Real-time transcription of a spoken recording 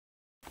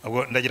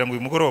Ubwo ndagira ngo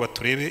uyu mugoroba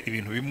turebe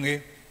ibintu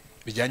bimwe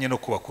bijyanye no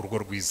kubaka urugo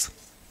rwiza.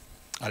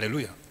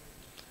 Haleluya.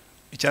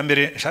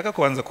 Icyambere nshaka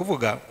kubanza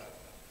kuvuga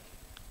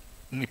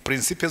ni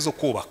principe zo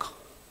kubaka.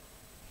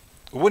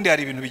 Ubundi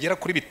hari ibintu bigera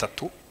kuri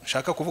bitatu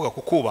nshaka kuvuga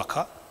ku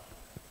kubaka,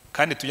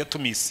 kandi tujya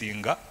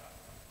tumisinga,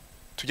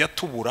 tujya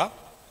tubura,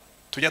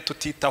 tujya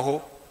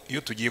tutitaho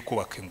iyo tugiye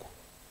kubaka ingo.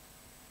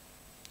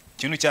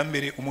 Ikintu cya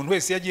mbere, umuntu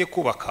wese yagiye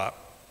kubaka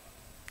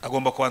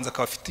agomba kubanza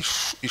akaba afite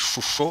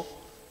ishusho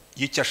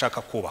y'icyo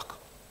ashaka kubaka.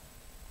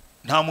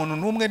 Nta muntu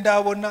n'umwe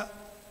ndabona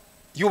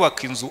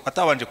yubaka inzu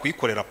atabanje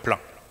kuyikorera plan.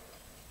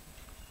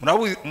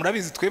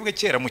 Murabizi twebwe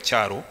kera mu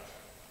cyaro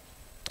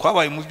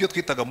twabaye mu byo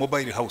twitaga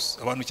mobile house.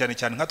 Abantu cyane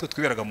cyane nkatwe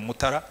twiberaga mu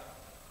Mutara,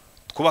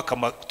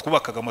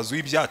 twubakaga amazu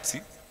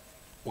y'ibyatsi,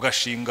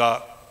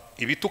 ugashinga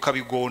ibiti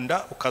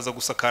ukabigonda, ukaza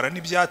gusakara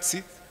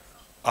n'ibyatsi,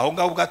 aho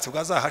ngaho ubwatsi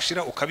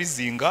bwazahashira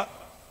ukabizinga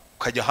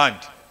ukajya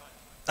handi.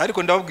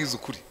 Ariko ndababwiza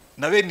ukuri,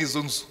 na bene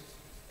izo nzu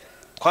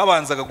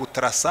twabanzaga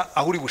gutarasa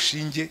aho uri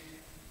bushinge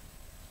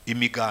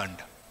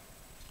imiganda,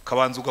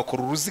 ukabanza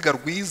ugakora uruziga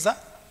rwiza,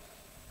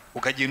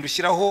 ukagenda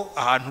ushyiraho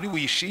ahantu uri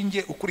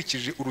buyishinge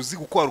ukurikije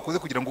uruziga uko warukoze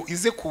kugira ngo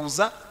ize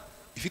kuza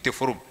ifite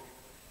forume.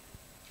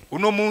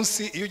 Uno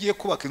munsi iyo ugiye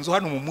kubaka inzu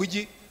hano mu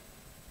mujyi,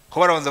 ho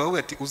barabanza bavuga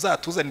ati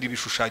uzatuzanira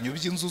ibishushanyo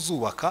by'inzu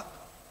zubaka,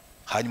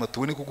 hanyuma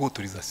tubone kuguha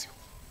autorisation.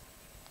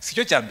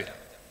 Sicyo cyambere.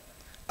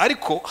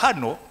 Ariko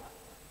hano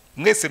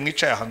mwese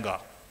mwicaye aha ngaha,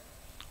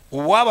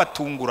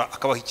 uwabatungura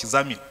akabaha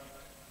ikizamini,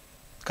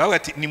 kavuga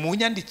ati ni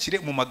munyandikire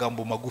mu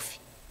magambo magufi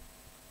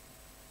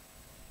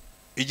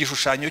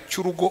igishushanyo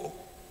cy'urugo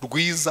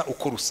rwiza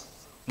uko rusa.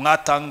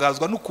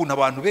 Mwatangazwa n'ukuntu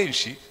abantu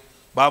benshi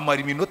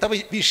bamara iminota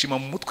bishima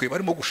mu mutwe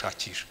barimo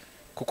gushakisha,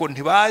 kuko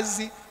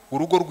ntibazi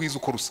urugo rwiza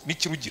uko rusa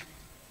n'ikirugira.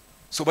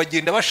 So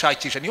bagenda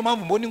bashakisha, niyo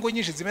mpamvu mbona ingo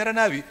nyinshi zimera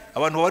nabi,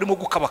 abantu barimo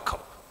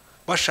gukabakaba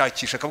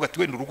bashakisha, akavuga ati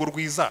wenda urugo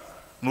rwiza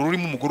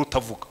n'ururimo umugore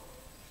utavuga.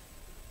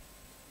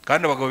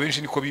 Kandi abagabo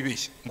benshi niko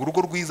bibeshye, ngo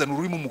urugo rwiza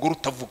n'ururimo umugore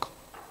utavuga.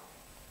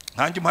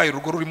 Nkanjye umpaye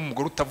urugo rurimo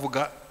umugore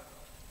utavuga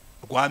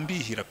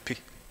rwambihira pe,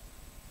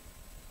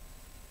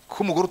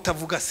 ko umugore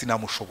utavuga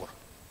sinamushobora.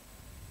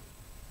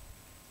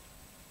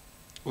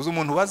 Uzi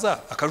umuntu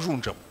baza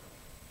akajunjamo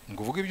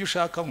ngo uvuge ibyo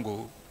ushaka,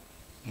 ngo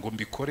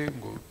mbikore,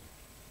 ngo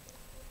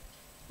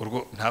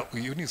urwo nta,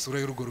 iyo ni isura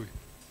y'urugo rubi.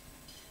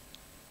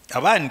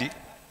 Abandi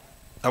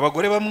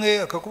abagore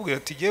bamwe akakubwira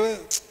ati jewe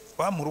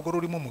wa mu rugo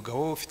rurimo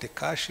umugabo ufite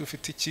kashi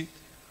ufite iki,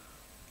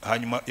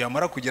 hanyuma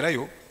yamara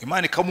kugerayo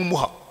Imana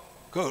ikamumuha.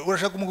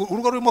 Urashaka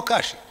urugo rurimo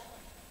kashi,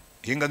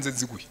 henga nze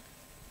nziguye,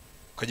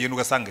 ukagenda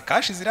ugasanga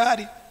kashi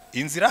zirahari,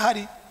 inzira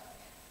hari,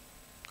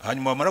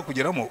 hanyuma wamara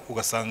kugeramo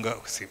ugasanga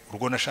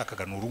urugo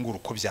nashakaga ni urunguru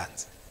uko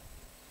byanze.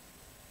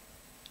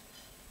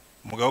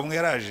 Umugabo umwe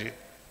yaraje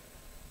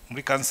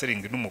muri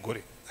counseling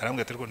n'umugore,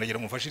 arambwira ati ndagira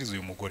mufashirize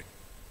uyu mugore,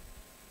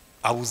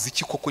 abuze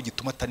iki koko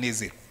gituma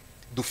atanezerwa?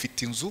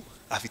 Dufite inzu,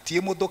 afite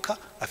imodoka,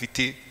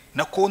 afite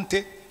na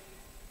konte,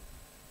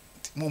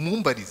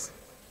 mumumbarize.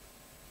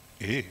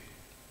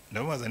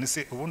 Ndabaza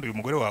nise ubundi uyu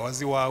mugore wawe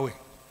azi wawe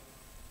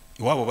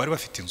iwabo bari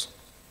bafite inzu?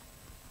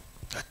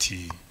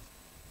 Ati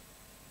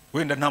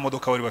wenda nta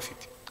modoka bari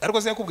bafite.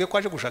 Ariko se yakubwiye ko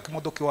aje gushaka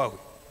imodoka iwawe?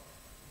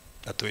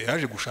 Atoye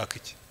yaje gushaka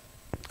iki?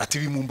 Ati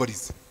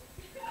bimumbarize.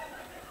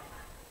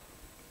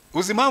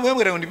 Uzi impamvu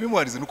yamwera ngo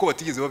ndibimumbarize nuko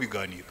batigeze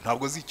babiganira.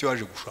 Ntabwo azi icyo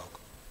yaje gushaka.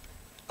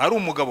 Ari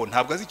umugabo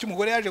ntabwo azi icyo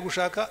umugore yaje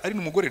gushaka, ari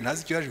n'umugore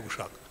ntazi icyo yaje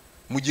gushaka.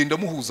 Mugenda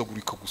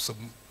muhuzagurika gusa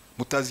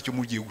mutazi icyo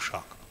mugiye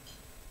gushaka.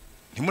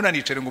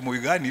 Ntimunanicare ngo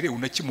mubiganire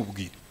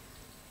unakimubwire.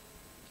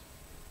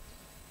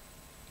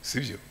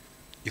 Sibyo?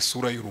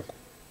 Isura y'urugo.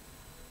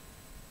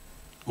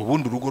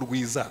 Ubundi urugo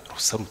rwiza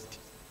rusa ruti,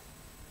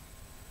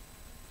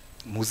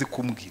 muze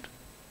kumbwira,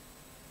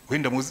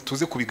 wenda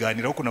tuze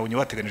kubiganiraho ko nabonye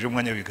bateganije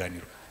umwanya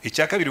w'ibiganiro.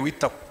 Icya kabiri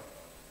witaho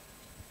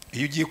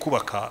iyo ugiye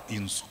kubaka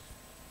inzu,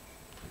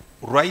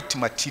 right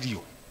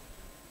material,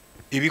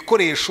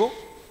 ibikoresho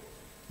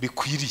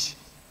bikwiriye.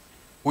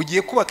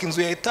 Ugiye kubaka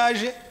inzu ya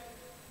etage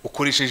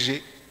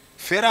ukoresheje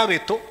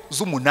ferabeto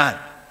z'8,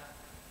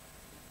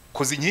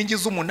 koza inkingi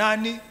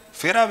z'8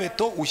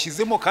 ferabeto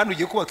ushyizemo, kandi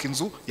ugiye kubaka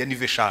inzu ya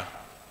nive 5.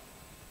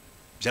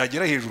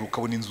 Byagera hejuru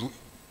ukabona inzu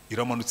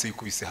iramanutse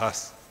yikubise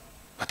hasi.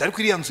 Atari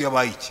kwiriya nzu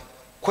yabaye iki?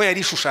 Ko yari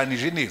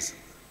ishushanije neza.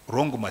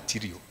 Wrong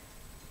material.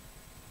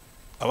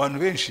 Abantu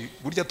benshi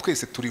burya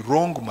twese turi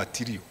wrong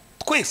material.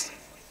 Twese.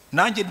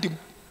 Nanjye ndi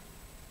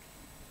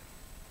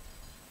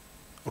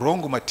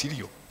wrong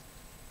material.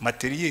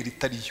 Materiel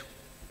itariyo.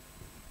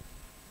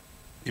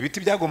 Ibiti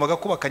byagombaga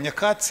kubaka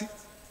nyakatsi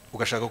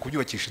ugashaka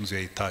kubyubakisha inzu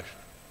ya etage.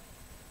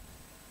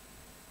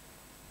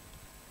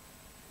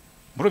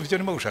 Muri byo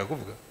nimo gushaka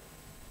kuvuga.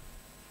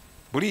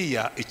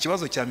 Buriya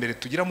ikibazo cya mbere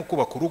tugira mu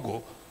kubaka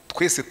urugo,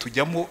 twese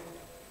tujyamo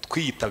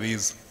twiyita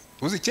beza.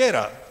 Uzi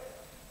kera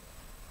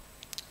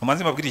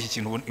umanze mabwira iki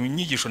kintu,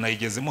 inyigisho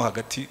nayigezemo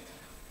hagati,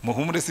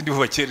 muhumure sindi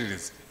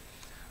bubakerereze.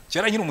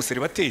 Kera nyine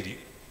umuseribateri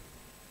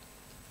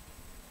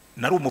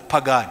nari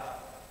umupagani,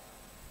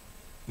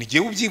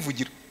 nigiye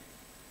ubyivugira,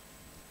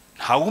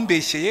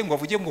 ntawumbeshyeye ngo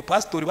avuge ngo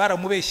pastor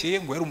baramubeshyeye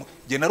ngo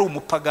nge nari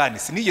umupagani,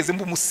 sinigeze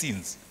mba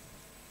umusinzi,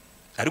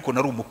 ariko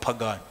nari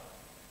umupagani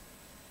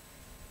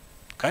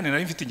kandi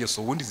nari mfite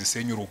ingeso ubundi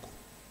zisenya urugo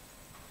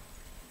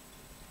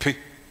pe.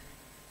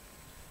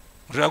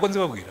 Mujako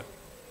nzibabwira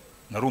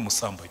nari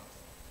umusambanyi,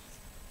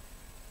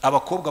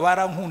 abakobwa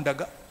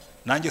barankundaga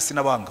nanjye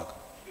sinabangaga.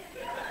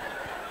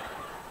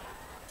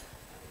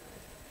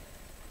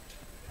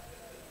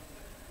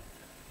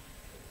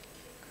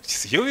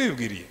 Siyo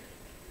bibwiriye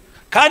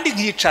kandi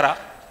nkicara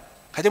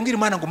nkajya mbwira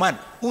Imana ngo Mana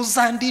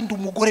uzandinde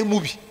umugore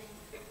mubi,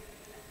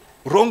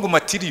 wrong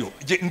material.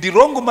 Ndi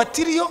wrong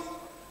material,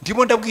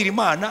 ndimo ndabwira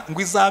Imana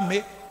ngo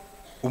izampe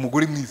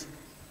umugore mwiza.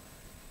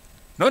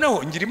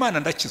 Noneho ngira Imana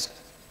ndakizwa,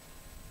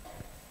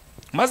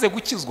 maze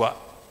gukizwa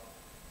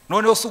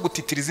noneho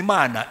sugutitiriza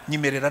Imana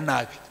nyimerera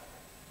nabi,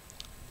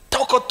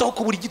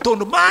 toko buri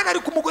gitondo, Mana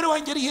ariko umugore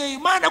wanjye ari hehe,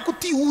 Mana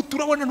kutihuta,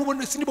 urabona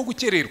ntubona sinimo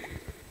gukererwa.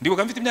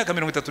 Ndibuka mfite imyaka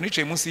 30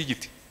 nicaye munsi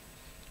y'igiti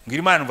ngira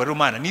Imana ngo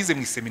Mana nize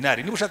mu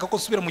seminari, niba ushaka ko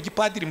subira mu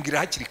gipadiri mbwira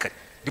hakiri kare,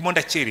 ndimo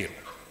ndakererwa,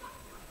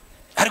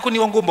 ariko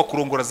niba ngomba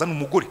kurongora zana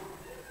umugore.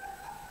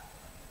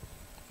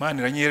 Mana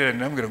iranyerera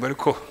nambwira ngo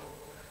ariko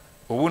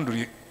ubundi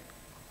uri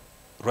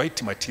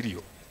right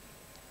material,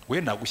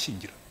 we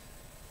nagushyingira.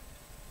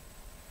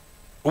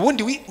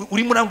 Ubundi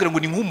uri murambwira ngo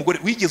ni nk'umugore,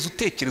 wigeze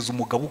utekereza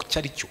umugabo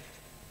cyari cyo?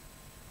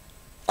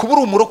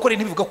 Kubura umurokore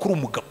ntibivuga ko uri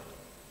umugabo.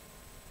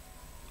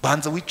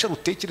 Banza wicara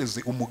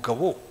utekereze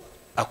umugabo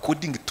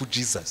according to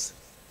Jesus.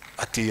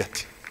 Ati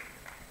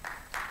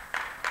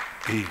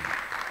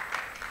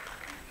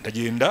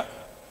ndagenda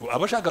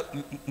abashaka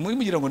muri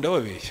mugira ngo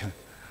ndababeshya,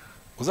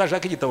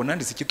 uzashaka igitabo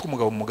nanditse cyitwa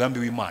umugabo mu mugambi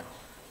w'Imana.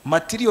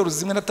 Material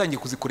zimwe natangiye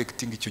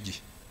kuzicollecting icyo gihe,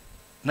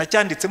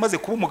 nacyanditse maze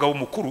kuba umugabo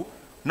mukuru,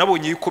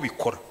 nabonye yuko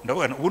bikora.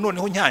 Ndabona ubu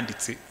noneho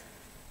nyanditse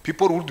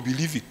people would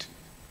believe it,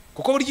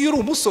 kuko buryo uri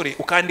umusore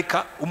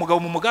ukandika umugabo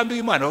mu mugambi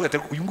w'Imana bagata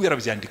uyu nguyu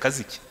yarabyandika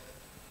ziki.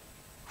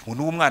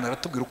 Umuntu w'umwana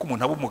aratubwira uko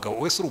umuntu aba umugabo,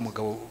 wese uri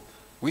umugabo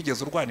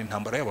wigeze urwana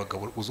intambara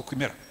y'abagabo uzi uko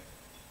imera.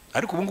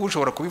 Ariko ubu ngubu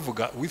ushobora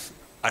kubivuga with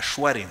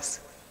assurance,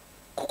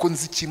 kuko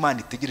nzi ko Imana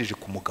itegereje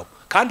ku mugabo,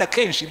 kandi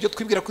akenshi ibyo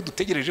twibwira ko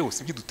dutegerejeho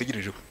si ibyo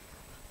dutegerejeho.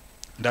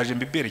 Ndaje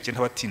mbibereke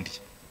ntabatindiye.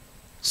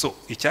 So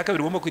icyaka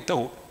biri bomba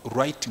kwitaho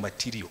right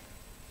material.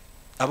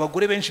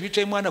 Abagore benshi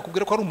bicaye Imana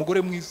kubwira ko ari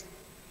umugore mwiza,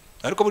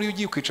 ariko buri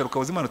ugiye kwicara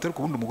ukabaza Imana utari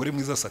kubundi umugore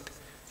mwiza sate,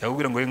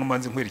 yakubwira ngo yenga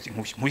manzi nkwereke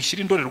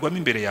nkushyira indorerwamo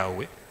imbere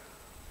yawe,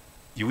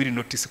 you will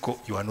notice ko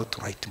you are not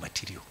right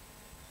material.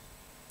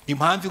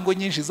 Impamvu ngo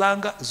nyinshi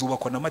zanga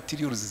zubakwa na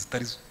material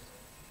zitarizo,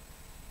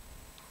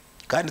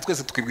 kandi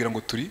twese tukibwira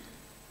ngo turi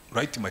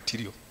right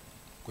material.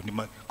 Ngo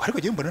ni ariko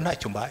giye mbona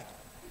ntacyo mbaye,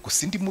 ngo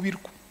sindi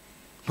mubirwa.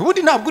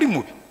 Nubundi ntabwo uri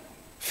mubi.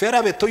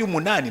 Ferabeto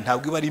y'umunani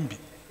ntabwo iba ari mbi,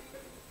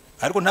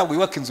 ariko ntabwo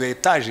yubaka inzu ya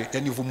etage ya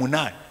nivu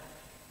 8.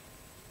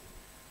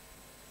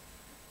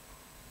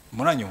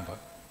 Muranyumva?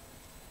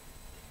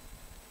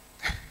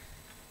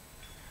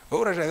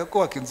 Wowe urashaka ko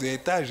waka inzu ya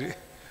etage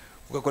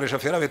ugakoresha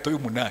ferabeto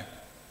y'umunani.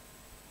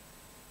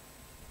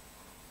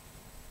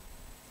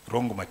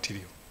 Wrong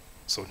material.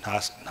 So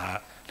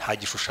nta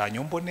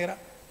gishushanyo mbonera,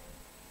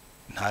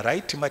 nta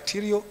right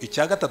material.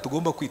 Icya gatatu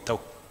ugomba kwitaho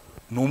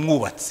ni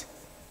umwubatsi.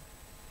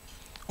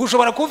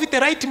 Ushobora kuba ufite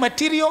right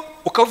material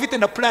ukaba ufite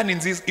na plan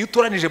nziza, iyo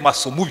utoranije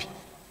maso mubi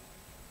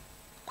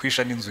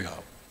kwisha n'inzu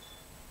yawe.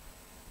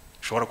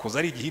 Ushobora kuza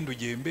ari igihindu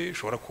gembe,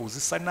 ushobora kuza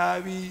isa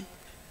nabi,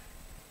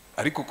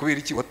 ariko kubera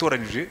iki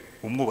watoranije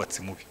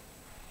umwubatsi mubi.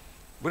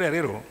 Buriya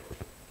rero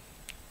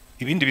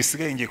ibindi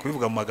bisigaye ngiye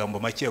kubivuga mu magambo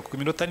make, kuko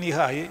iminota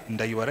nihaye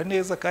ndayibara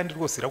neza kandi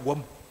rwose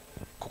iragwamo,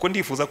 kuko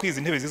ndifuza ko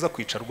izi ntebe ziza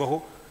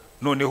kwicarwaho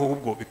noneho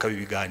ubwo bikaba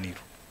ibiganiro.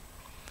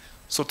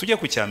 So tujye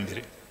ku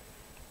cyambere,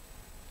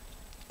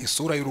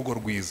 isura y'urugo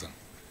rwiza.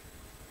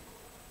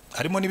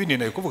 Harimo n'ibindi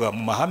nayo kuvuga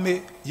mu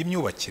mahame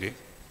y'imyubakire.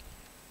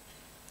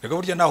 Rega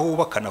burya naho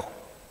wubakanaho,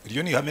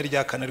 iryo ni ihame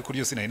rya kane, ariko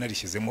ryo sinari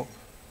narishyizemo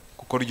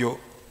kuko ryo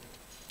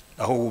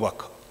aho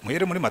wubaka.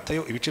 Muhere muri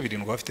Matayo ibice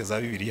 7 bafite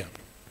za Bibiliya,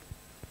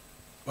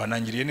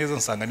 banangiriye neza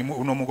nsanga ni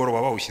uno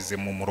mugoroba bawushyize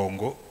mu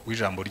murongo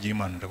w'ijambo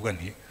ry'Imana. Ndavuga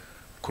nti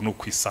ko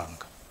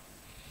nukwisanga.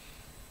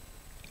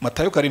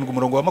 Matayo 7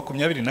 umurongo wa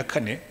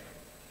 24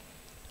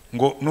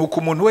 ngo nuko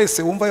umuntu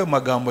wese wumva ayo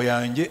magambo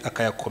yanjye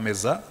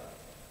akayakomeza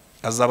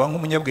azaba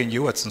nk'umunyabwenge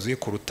yubatse inzu ye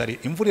ku rutare.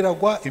 Imvura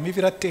iragwa, imivu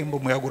iratemba,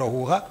 umuyaga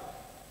urahuha,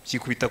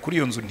 byikubita kuri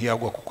iyo nzu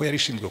ntiyagwa kuko yari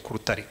ishinzwe ku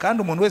rutare.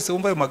 Kandi umuntu wese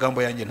wumva ayo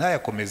magambo yanjye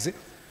ntayakomeze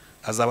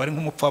azaba ari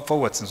nk'umupfapfa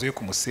wubatse inzu ye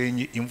ku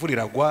musenyi. Imvura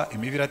iragwa,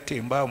 imivu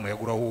iratemba,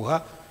 umuyaga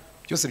urahuha,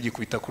 byose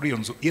byikubita kuri iyo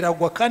nzu,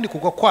 iragwa kandi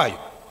kugwa kwayo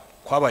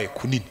kwabaye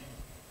kunini.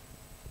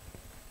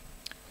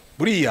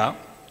 Buriya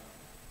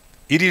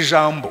iri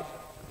jambo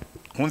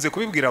nkunze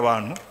kubibwira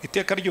abantu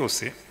iteka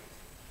ryose,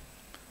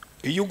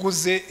 iyo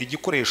uguze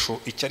igikoresho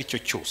icyo ari cyo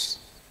cyose,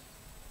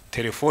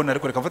 telefone,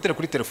 ariko reka mfatire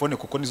kuri telefone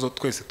kuko nizo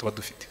twese tuba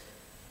dufite.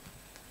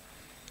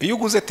 Iyo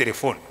uguze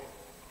telefone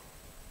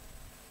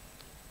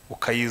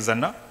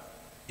ukayizana,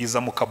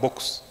 iza mu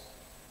kabox.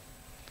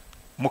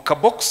 Mu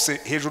kabox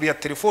hejuru ya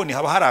telefone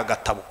haba hari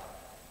agatabo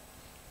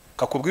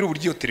kakubwira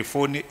uburyo iyo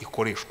telefone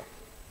ikoreshwa,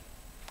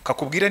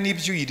 kakubwira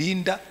n'ibyo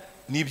uyirinda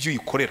n'ibyo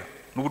uyikorera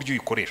n'uburyo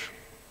uyikoresha.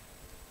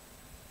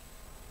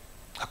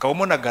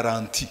 Hakabamo na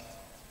garanti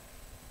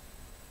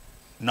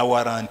na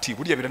waranti,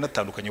 burya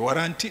biranatandukanye.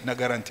 Waranti na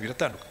garanti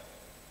biratandukanye.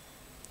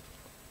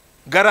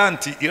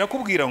 Garanti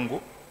irakubwira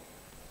ngo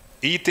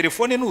iyi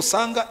telefone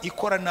nusanga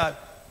ikora nabi,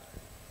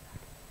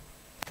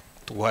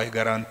 tuguhaye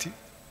garanti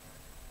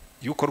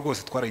yuko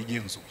rwose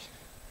twarayigenzuye,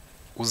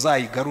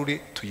 uzayigarure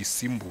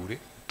tuyisimbure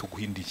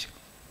tuguhindiye.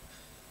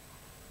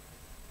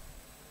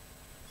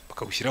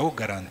 Bakagushyiraho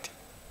garanti.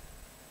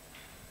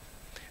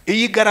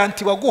 Iyi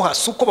garanti baguha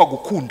si uko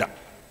bagukunda,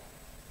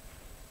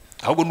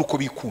 ahubwo nuko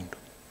bikunda.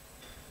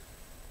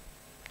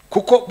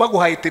 Kuko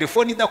baguhaye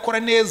telefone idakora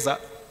neza,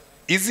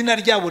 izina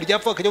ryabo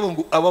ryapfa bakajya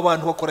ngo aba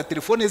bantu bakora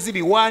telefone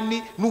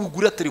z'ibiwani,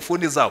 n'ubugura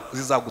telefone zabo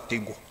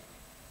zizagutenguha.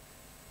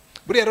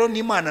 Buriya rero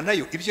n'Imana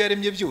nayo ibyo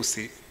yaremye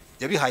byose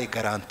yabihaye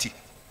garanti.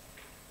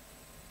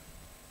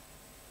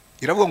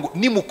 Iravuga ngo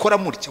nimukora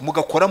mutya,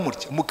 mugakora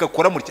mutya,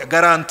 mugakora mutya,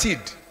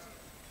 guaranteed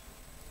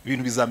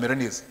ibintu bizamera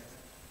neza.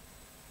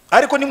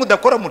 Ariko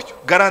nimudakora mutyo,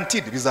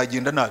 guaranteed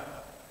bizagenda nabi.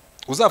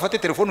 Uzafate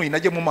telefone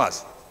uyinage mu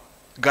mazi,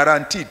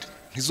 guaranteed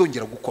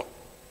ntizongera gukora.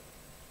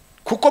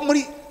 Kuko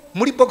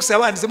muri box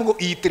yabanditsemo ngo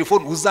iyi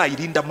telefone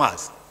uzayirinda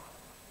amazi.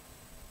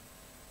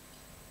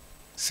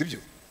 Sibyo?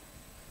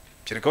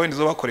 Kereka wenda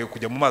zo bakoreye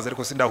kujya mu mazi,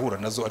 ariko sindahura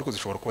nazo, ariko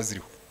zishobora kuba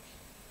ziriho.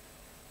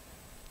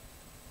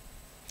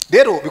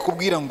 Rero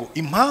bikubwira ngo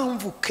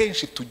impamvu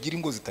kenshi tugira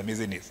ingo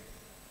zitameze neza,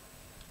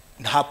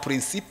 nta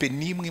principe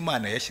n'imwe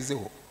Imana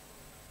yashyizeho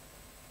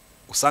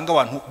usanga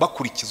abantu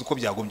bakurikiza uko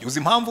byagombye. Uzi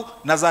impamvu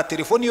na za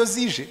telefone iyo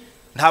zije,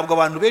 ntabwo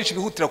abantu benshi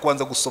bihutira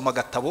kubanza gusoma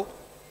agatabo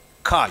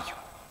kayo,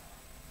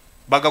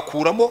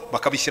 bagakuramo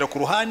bakabishyira ku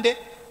ruhande,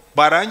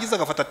 barangiza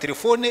agafata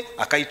telefone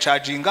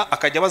akayicaginga,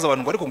 akajya abaza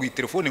abantu ngo ariko ngo iyi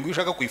telefone ngo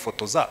ushaka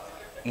kuyifotoza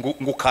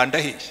ngo kanda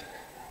hehe.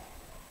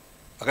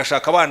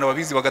 Agashaka abana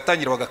babizi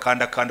bagatangira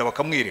bagakanda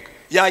bakamwereka.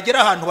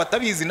 Yagera ahantu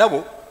batabizi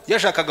nabo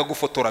yashakaga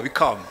gufotora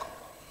bikanga.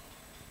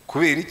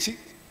 Kubera iki?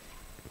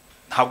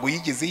 Ntabwo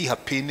yigeze yiha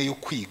pene yo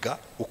kwiga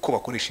uko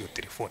bakoresha iyo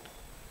telefone.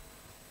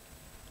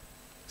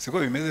 Siko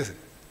bimeze se?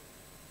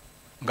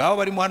 Ngaho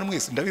barimo hano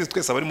mwese, ndabizi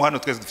twese abarimo hano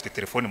twese dufite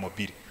telefone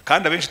mobile,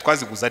 kandi abenshi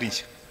twaziguza ari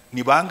nshya.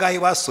 Ni bangahe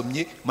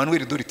basomye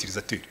manuel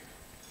d'utilisateur?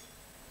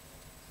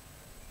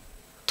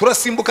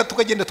 Turasimbuka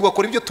tukagenda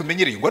tugakora ibyo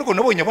tumenyereye. Ngo ariko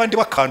nabonye abandi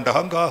bakanda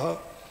aha ngaha,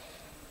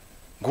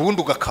 ngo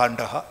ubundi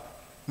ugakanda aha,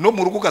 no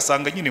mu rugo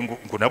ugasanga nyine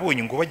ngo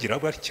nabonye ngo bagira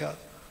batya,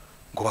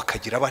 ngo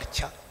bakagira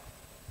batya.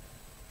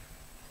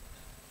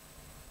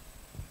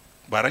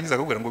 Barangiza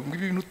akubwira ngo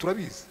ibintu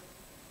turabizi.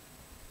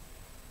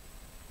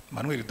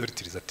 Manuel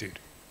d'utilisateur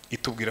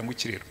itubwira ngo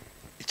ikirero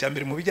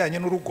icyambere mu bijyanye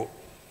n'urugo.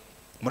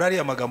 Muri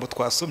ariya magambo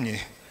twasomye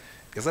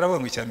yazaravuga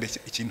ngo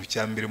ikintu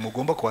cyambere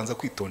mugomba kubanza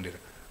kwitondera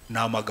ni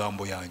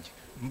amagambo yanjye.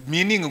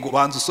 Meaning ngo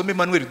banza usome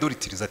Manuel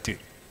d'utilisateur,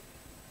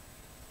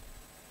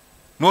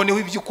 noneho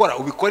ibyo ukora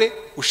ubikore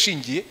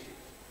ushingiye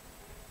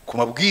ku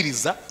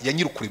mabwiriza ya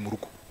nyirukuri mu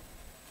rugo.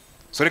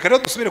 So reka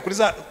rero dusubire kuri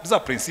za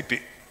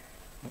principe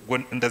ngo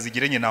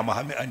ndazigiranye na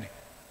amahame ane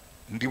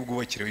ndi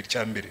bwubakire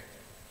icyambere,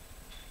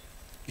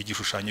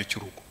 igishushanyo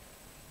cy'urugo.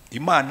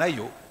 Imana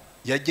yo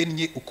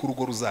yagennye uko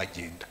urugo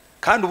ruzagenda,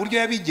 kandi uburyo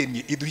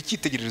yabigennye iduha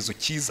icyitegererezo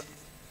cyiza.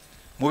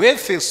 Mu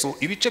Befeso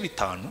ibice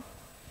 5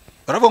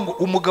 baravuga ngo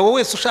umugabo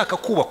wese ushaka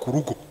kubaka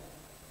urugo,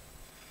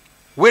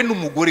 we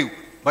n'umugore we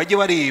bajye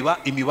bareba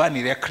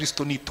imibanire ya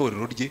Kristo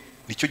n'itorero rye,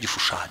 nicyo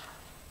gishushanyo.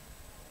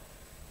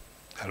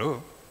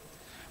 Halo,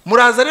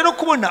 muraza rero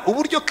kubona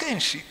uburyo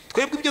kenshi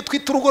twebwe ibyo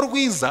twita urugo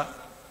rwiza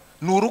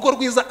ni urugo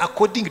rwiza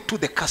according to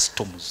the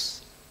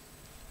customs,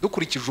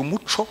 dukurikije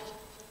umuco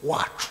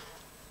wacu,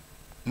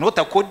 not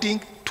according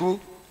to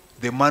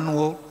the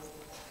manual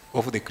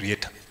of the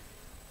creator.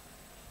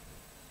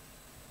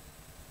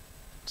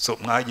 So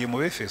mwagiye mu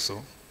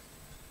Befeso,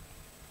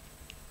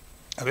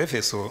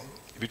 Abefeso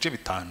ibice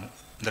 5,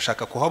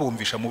 ndashaka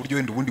kuhabumvisha mu buryo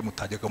wenda ubundi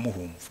mutajyaga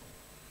muhumva.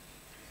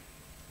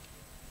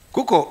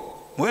 Kuko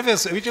mu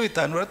Befeso ibice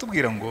 5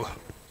 baratubwira ngo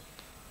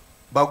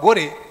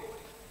bagore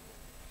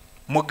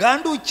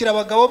mugandukira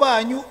abagabo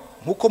banyu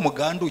nkuko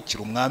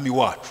mugandukira umwami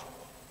wacu,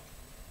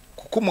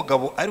 kuko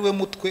umugabo ari we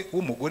mutwe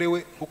w'umugore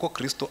we, nkuko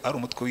Kristo ari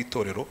umutwe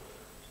w'itorero,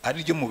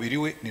 ari ryo mubiri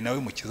we, ni nawe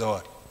mukiza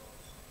wari.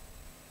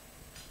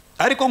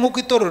 Ariko nkuko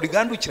itorero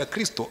rigandukira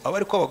Kristo, aba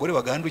ariko abagore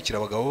bagandukira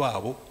abagabo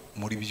babo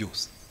muri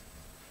byose.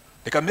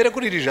 Reka mbere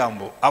kuri iri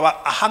jambo,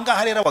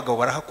 ahangaha rero abagabo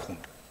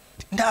barahakunda.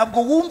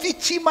 Ntabwo wumva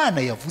icyo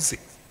Imana yavuze.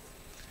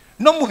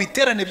 No mu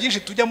biterane byinshi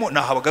tujyamo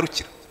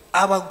nahabagarukira,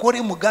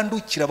 abagore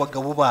mugandukira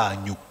abagabo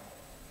banyu.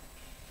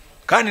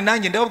 Kandi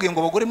nanjye ndababwiye ngo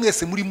abagore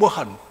mwese murimo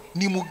hano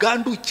ni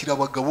mugandukira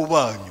abagabo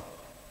banyu.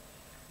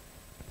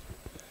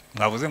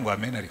 Mwavuze ngo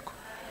amen. Ariko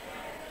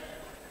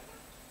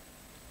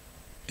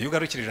iyo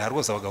ugarukirije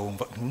rwose abagabo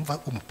bumva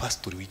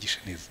umupastori wigisha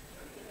neza.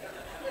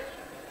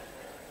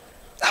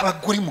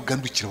 Abagore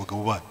mugandukira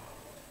abagabo banyu.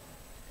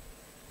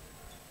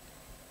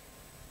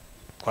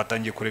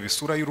 Twatangiye kureba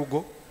isura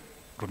y'urugo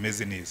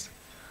rumeze neza,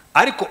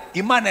 ariko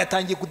Imana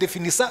yatangiye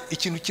kudefinisa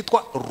ikintu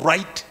cyitwa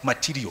right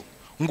material,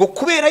 ngo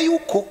kubera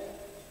yuko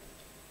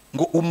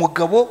ngo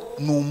umugabo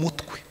ni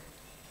umutwe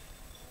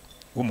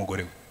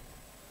w'umugore we.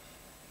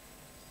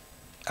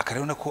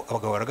 Akarabona ko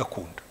abagabo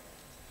baragakunda.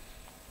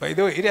 By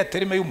the way, iriya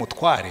terime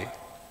y'umutware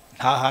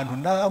nta hantu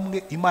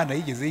namwe Imana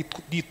yigeze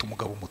yita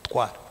umugabo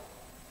umutware,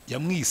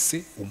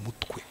 yamwise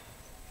umutwe.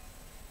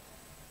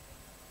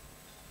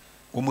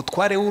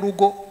 Umutware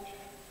w'urugo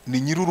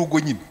ni nyir'urugo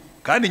nyine,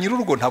 kandi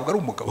nyir'urugo ntabwo ari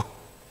umugabo.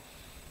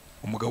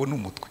 Umugabo ni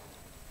umutwe.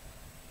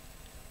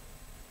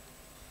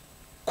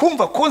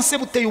 Kumva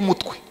concept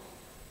y'umutwe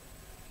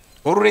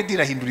already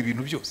irahindura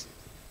ibintu byose.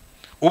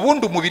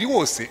 Ubundi umubiri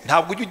wose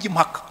ntabwo ujya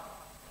impaka.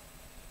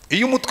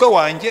 Iyo umutwe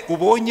wanjye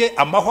ubonye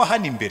amahwa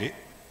hano imbere,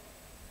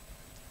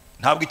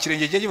 ntabwo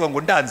ikirenge cye kivuga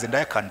ngo ndanze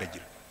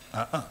ndayakandagira.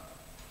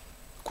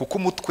 Kuko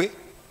umutwe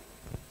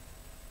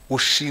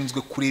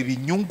ushinzwe kureba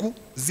inyungu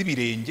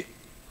z'ibirenge.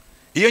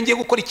 Iyo ngiye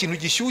gukora ikintu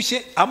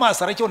gishyushye,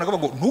 amaso arakibona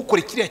akavuga ngo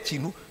ntukore kiriya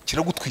kintu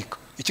kiragutwika,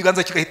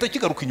 ikiganza kigahita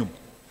kigaruka inyuma.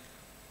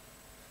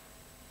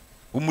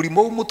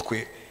 Umurimo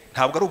w'umutwe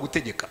ntabwo ari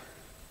ugutegeka,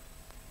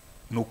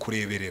 ni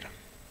ukureberera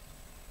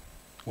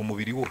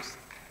umubiri wose.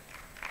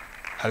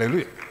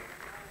 Haleluya.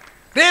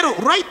 Rero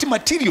right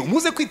material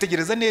muze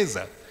kwitegereza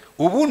neza.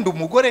 Ubundi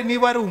umugore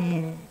niba ari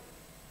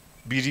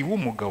umubiri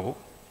w'umugabo,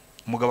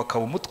 umugabo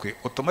akaba umutwe,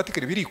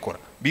 automatically birikora.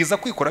 Biza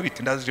kwikora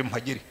biti ndaje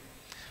mpagere.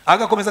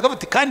 Agakomeza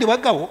akavuga kandi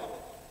bagabo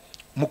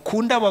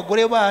mukunda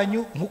abagore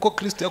banyu nkuko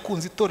Kristo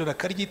yakunze itorero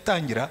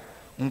akaryitangira,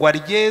 ngo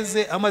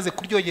aryeze amaze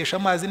kuryogesha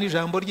amazi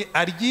n'ijambo rye,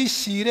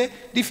 aryishyire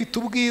rifite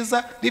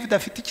ubwiza,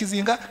 rifite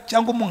ikizinga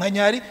cyangwa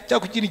umunkanyari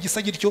cyangwa kugira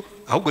igisa gityo,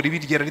 ahubwo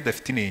ribiryera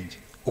ridafite inenge.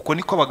 Uko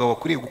niko abagabo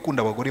bakwiriye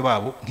gukunda abagore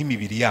babo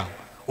nk'imibiri yabo.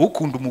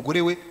 Ukunda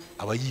umugore we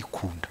aba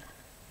yikunda.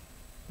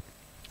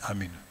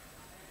 Amen.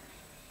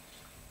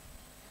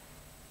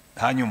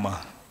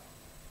 Hanyuma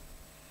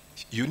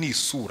iyo ni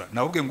isura.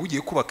 Nababwiye ngo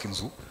ugiye kubaka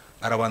inzu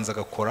arabanza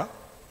agakora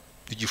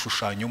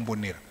igishushanyo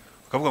mbonera,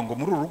 akavuga ngo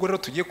muri uru rugo rero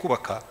tugiye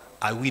kubaka,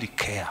 I will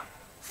care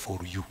for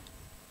you.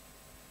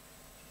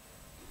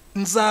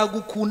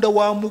 Nzagukunda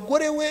wa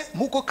mugore we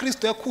nkuko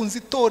Kristo yakunze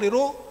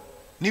itorero,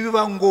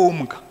 nibiba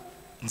ngombwa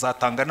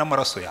nzatanga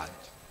n'amaraso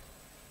yanjye.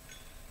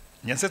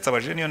 Nyansetsa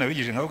abajene niyo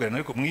nabigije nkababwira,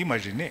 ariko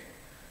mwimagine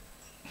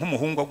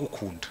nk'umuhungu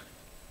agukunda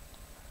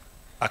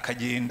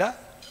akagenda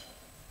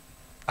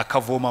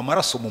akavoma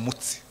amaraso mu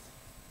mutsi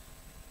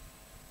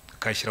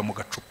akayishyira mu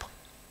gacupa,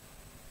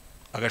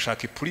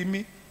 agashaka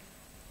ipurimi,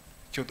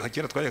 cyo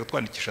hakera twajyaga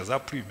twandikisha za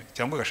prime,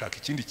 cyangwa agashaka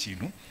ikindi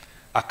kintu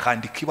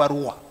akandika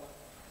ibaruwa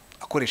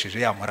akoresheje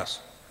ya maraso.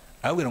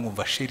 Arabwira ngo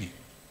mva sheri,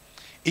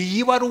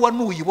 iyi baruwa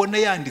nuyibona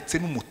yanditse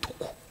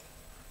n'umutuku,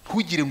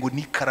 ntugire ngo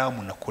ni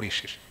ikaramu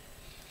nakoresheje.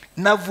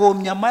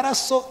 Navomye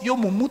amaraso yo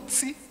mu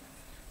mutsi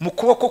mu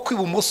kuboko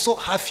kw'ibumoso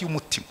hafi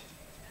y'umutima.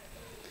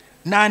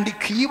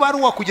 Nandika iyi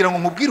baruwa kugira ngo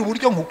nkubwire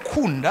uburyo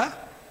nkukunda,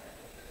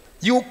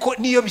 yuko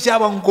niyo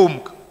byaba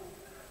ngombwa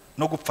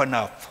no gupfa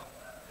napfa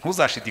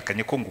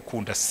ntuzashidikanye ko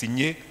ngukunda.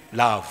 Sinye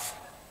love.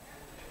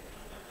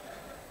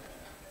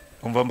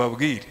 Umva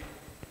mbabwire,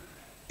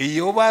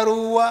 iyo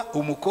baruwa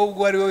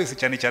umukobwa wari wese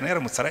cyane cyane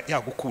yaramutsara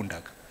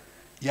yagukundaga,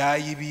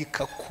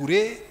 yayibika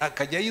kure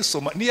akajya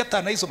yisoma, niyo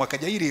atanayisoma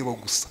akajya yireba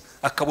gusa,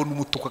 akabona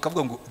umutuku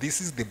akavuga ngo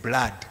this is the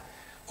blood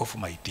of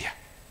my dear.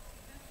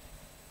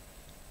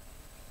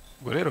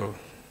 Ubwo rero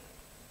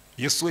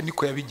Yesu we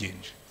niko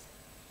yabigenje.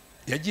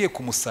 Yagiye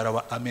ku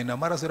musaraba amena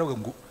amaraso, aravuga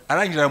ngo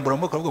arangira arambura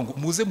amaboko aravuga ngo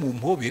muze mu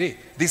mpobere,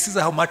 this is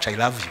how much I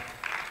love you.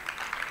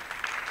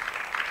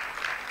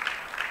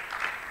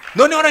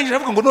 None arangira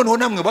aravuga ngo noneho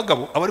namwe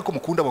bagabo aba ariko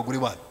mukunda abagore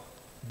banyu,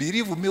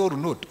 believe me or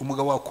not,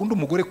 umugabo wakunda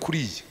umugore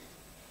kuriye,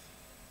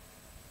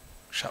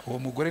 uwo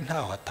mugore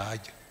ntaho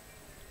atajya.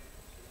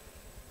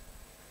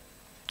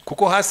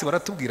 Kuko hasi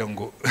baratubwira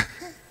ngo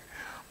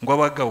ngo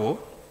abagabo,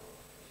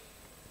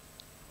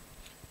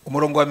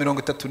 umurongo wa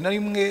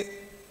 31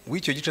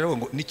 w'icyo gice aravuga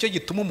ngo nicyo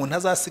gituma umuntu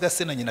azasiga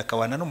se na nyina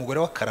akabana n'umugore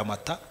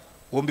w'akaramata,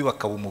 bombi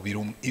bakaba umubiri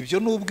umwe. Ibyo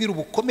n'ubwira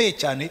ubukomeye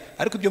cyane,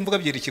 ariko ibyo mvuga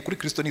byerekeye kuri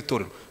Kristo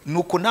n'itorero.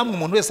 Nuko namwe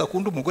umuntu wese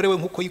akunda umugore we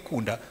nkuko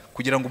yikunda,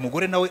 kugira ngo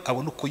umugore nawe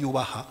abone uko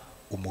yubaha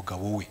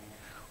umugabo we.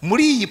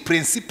 Muri iyi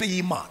principe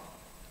y'Imana,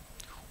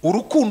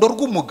 urukundo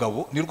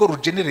rw'umugabo nirwo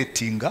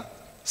rugeneratinga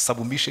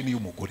submission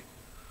y'umugore.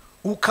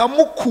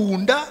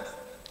 Ukamukunda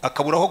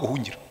akabura aho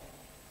guhungira,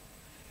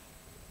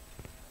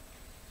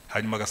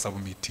 hanyuma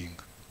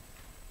agasabumitinga.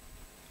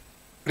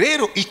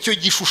 Rero icyo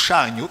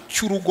gishushanyo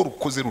cy'urugo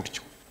rukoze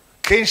rutyo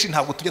kenshi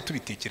ntabwo tujya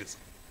tubitekereza.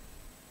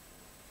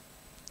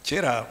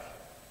 Kera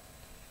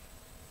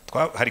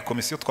hari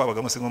komisiyo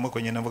twabagamo, se ngombwa ko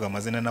nyine navuga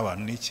amazina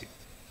n'abantu n'iki.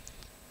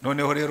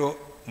 Noneho rero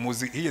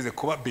muzi higeze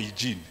kuba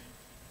Beijing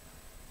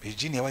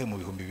yabaye mu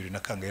 2000 na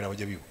kangahe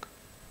abajya bibuka.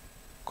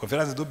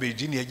 Conference do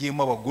Beijing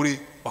yagiyemo abagore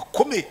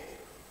bakomeye.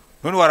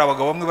 None wari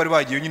abagabo bamwe bari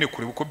bagiye nyine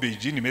kureba uko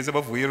Beijing imeze,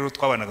 bavuye rero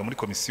twabanaga muri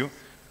komisiyo,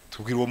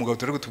 tubwira uwo mugabo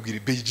turego tubwire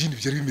Beijing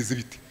byari bimeze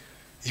bite.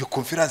 Iyo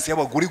conference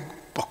y'abagore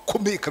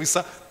bakomeye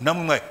kabisa,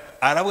 namwe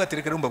aravuga ati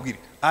reka mbabwire,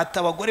 ati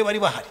abagore bari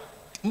bahari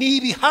ni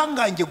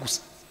ibihangange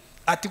gusa,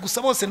 ati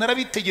gusa bose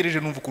narabitegereje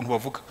numva ukuntu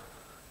bavuga,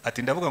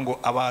 ati ndavuga ngo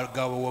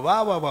abagabo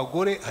baba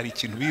bagore hari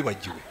ikintu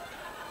bibagiwe,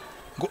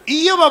 ngo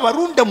iyo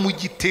babarunda mu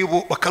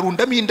gitebo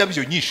bakarundamo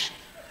indabyo nyinshi,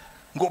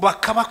 ngo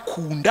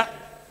bakabakunda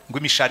ngo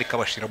imishari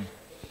ikabashiramo.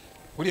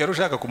 Buriya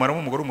rushaka kumaramo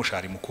umugore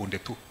umushari mukunde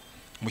tu,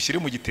 mushyire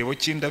mu gitebo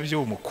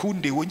cy'indabyo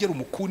umukunde, wongere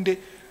umukunde,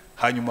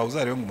 hanyuma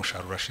uzarebe ngo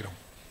umushari urashiramo.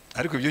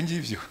 Ariko ibyo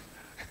ngibyo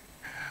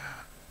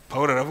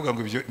Pawulo aravuga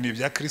ngo ibyo ni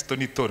ibya Kristo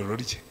n'itorero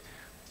rye.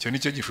 Icyo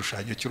nicyo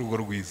gishushanyo cy'urugo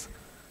rwiza,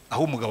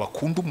 aho umugabo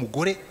akunda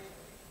umugore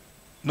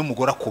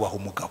n'umugore akubaha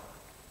umugabo.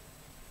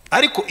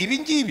 Ariko ibi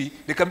ngibi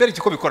reka mbere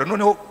ikiko bikora,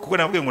 noneho kuko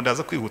nabwiye ngo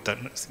ndaza kwihuta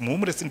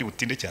muhumure sindi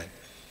butinde cyane.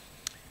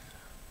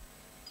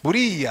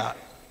 Buriya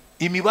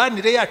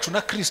imibanire yacu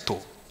na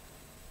Kristo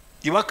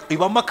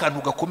ibamo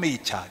akantu gakomeye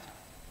cyane.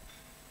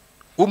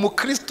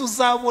 Umukristo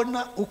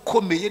uzabona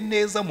ukomeye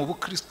neza mu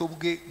bukristo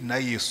bwe na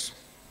Yesu,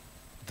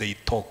 they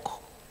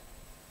talk.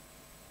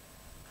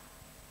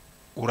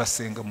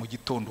 Urasenga mu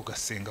gitondo,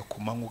 ugasenga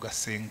ku manywa,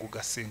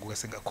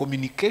 ugasenga.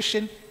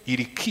 Communication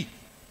iri key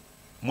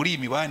muri iyi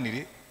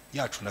mibanire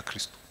yacu na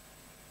Kristo.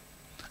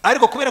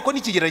 Ariko kubera ko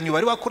n'ikigereranyo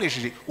bari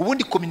bakoresheje,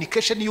 ubundi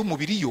communication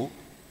y'umubiri yo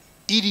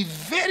iri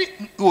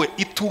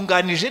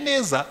itunganije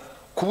neza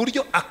ku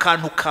buryo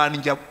akantu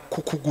kanjya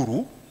ku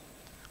kuguru,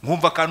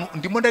 nkumva akantu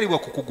ndimo ndaribwa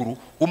ku kuguru,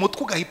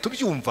 umutwe ugahita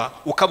ubyumva,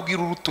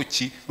 ukabwira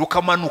urutoki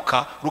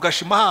rukamanuka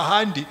rugashima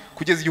hahandi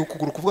kugeza igihe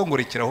ukuguru kuvuga ngo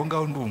rekera aho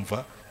ngaho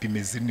ndumva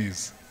bimeze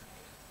neza.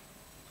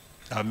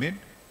 Amen.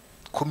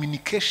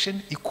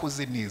 Communication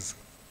ikoze neza.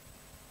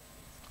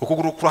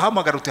 Ukuguru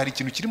kurahamagara uti hari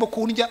ikintu kirimo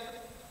kundya,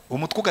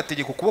 umutwe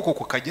ugategeka ukuboko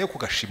kukajyayo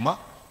kugashima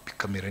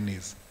bikamera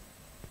neza.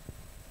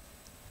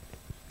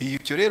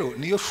 Icyo rero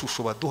niyo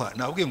shusho baduha,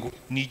 nabwiye ngo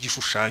ni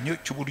igishushanyo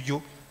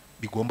cy'uburyo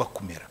bigomba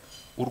kumera.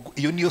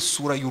 Iyo niyo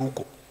sura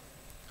y'urugo.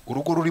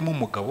 Urugo rurimo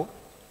umugabo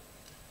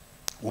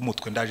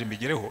w'umutwe, ndaje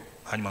mbigereho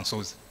hanyuma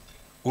nsoze.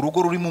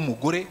 Urugo rurimo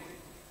umugore,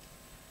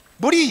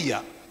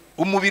 buriya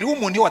umubiri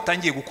w'umuntu iyo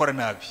watangiye gukora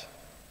nabi,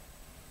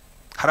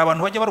 hari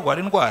abantu bajya barwara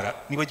indwara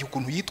nibagiye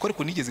ukuntu yitwa,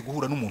 ariko nigeze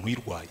guhura n'umuntu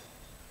uyirwaye,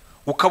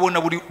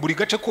 ukabona buri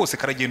gace kose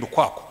karagenda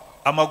ukwako,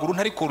 amaguru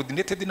ntari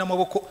coordinated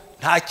n'amaboko,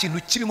 nta kintu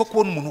kirimo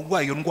kubona umuntu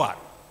urwaye iyo ndwara.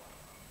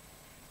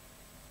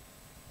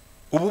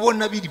 Ubu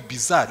ubona biri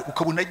bizarre,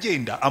 ukabona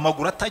agenda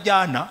amaguru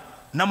atajyana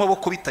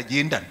n'amaboko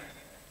bitagendana,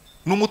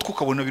 n'umutwe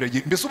ukabona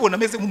biragenda, mbese ubona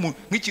ameze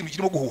nk'ikintu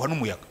kirimo guhuha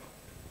n'umuyaga.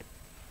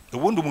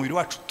 Ubundi umubiri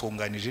wacu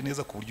utunganije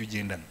neza ku buryo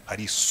ugendana,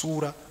 hari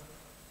isura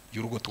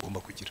y'urugo tugomba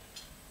kugira.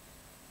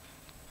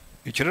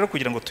 Icyo rero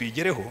kugira ngo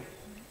tuyigereho,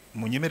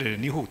 munyemerere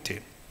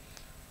nihute,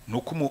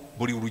 nuko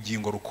buri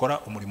urugingo rukora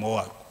umurimo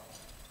warwo.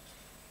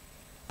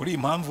 Buri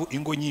impamvu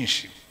ingo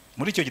nyinshi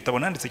muri icyo gitabo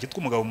nanditse cyitwa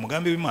Umugabo mu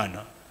Mugambi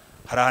w'Imana,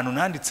 hari ahantu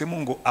nanditsemo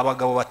ngo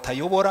abagabo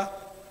batayobora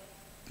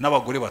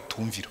n'abagore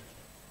batumvira.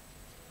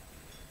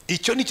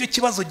 Icyo nicyo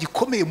kibazo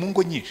gikomeye mu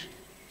ngo nyinshi.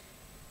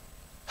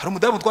 Hari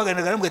umudamu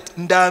twaganiraga aramubwira ati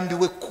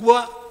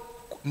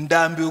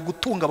ndambiwe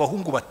gutunga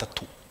abahungu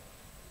batatu,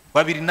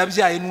 babiri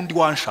nabyaye n'undi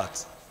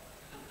wanshatse.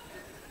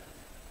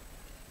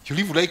 You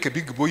live like a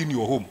big boy in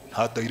your home.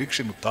 Nta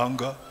direction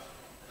utanga,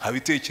 nta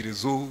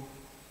bitekerezo,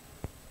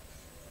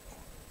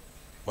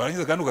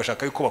 warangiza kandi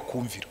ugashaka yuko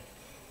bakumvira.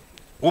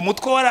 Uwo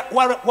mutwe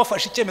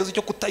wafashe icyemezo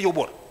cyo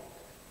kutayobora,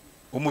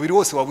 umubiri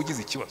wose waba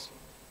ugize ikibazo.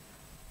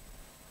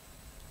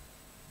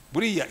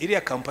 Buriya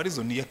iriya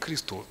comparison ya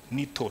Kristo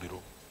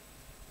n'itorero,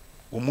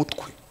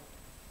 umutwe,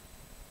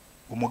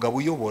 umugabo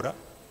uyobora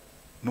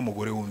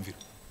n'umugore wumvira,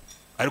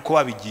 ariko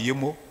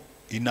babigiyemo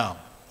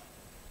inama,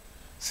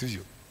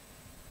 sivyo?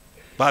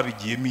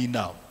 Babigiyemo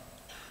inama,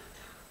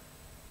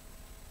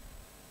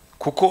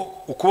 kuko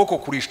ukuboko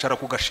kurishara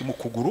kugashima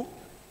ukuguru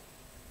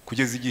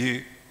kugeza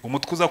igihe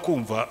umutwe uza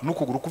kumva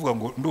n'ukuguru kuvuga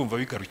ngo ndumva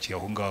bigarukiye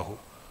aho ngaho,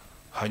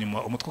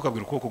 hanyuma umutwe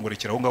ukabwira ukuboko ngo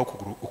rekera aho ngaho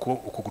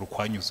ukuguru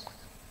kwanyuzwe.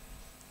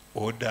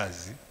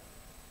 Orders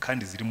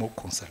kandi zirimo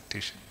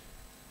consultation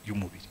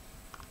y'umubiri,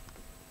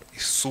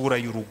 isura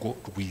y'urugo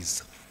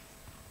rwiza.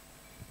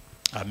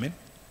 Amen.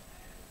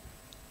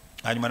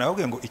 Hanyuma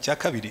nababwiye ngo icya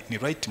kabiri ni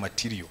right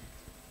material,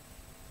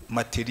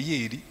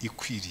 materiyeri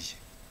ikwiriye.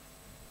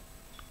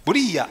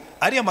 Buriya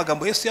ariya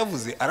magambo Yesu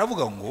yavuze,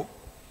 aravuga ngo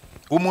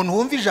umuntu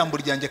wumva ijambo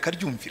ryanjye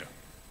akaryumvira,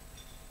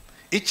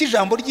 iki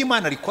ijambo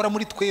ry'Imana rikora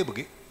muri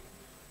twebwe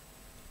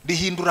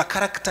rihindura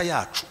character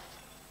yacu.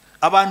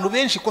 Abantu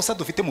benshi kosa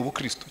dufite mu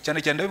bukristo,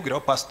 cyane cyane ndabibwira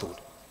aba pastor,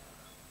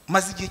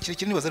 maze igihe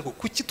kirekire nibaza ariko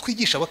kuki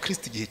twigisha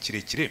abakristo igihe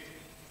kirekire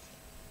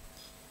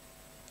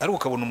ariko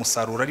ukabona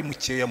umusaruro ari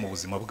mukeya mu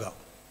buzima bwabo.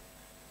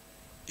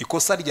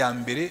 Ikosa rya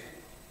mbere,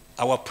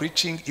 our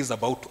preaching is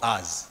about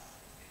us.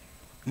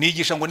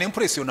 Nigisha ngo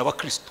n'impression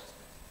abakristo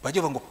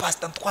bajye ngo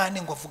Pastor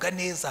Antoine ngo avuga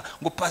neza,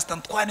 ngo Pastor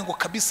Antoine ngo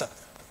kabisa.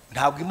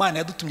 Ntabwo Imana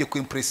yadutumye ku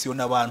impression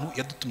abantu,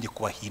 yadutumye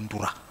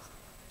kubahindura.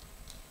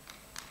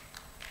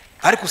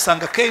 Ariko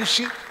usanga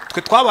kenshi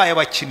twe twabaye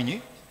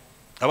abakinnyi,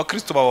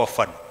 abakristo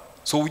babafana.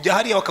 So ujya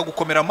hariya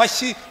bakagukomera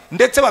amashyi,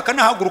 ndetse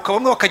bakanahaguruka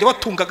bamwe bakajya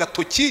batunga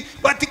agatoki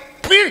bati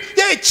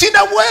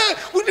kina we,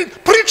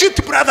 preach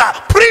it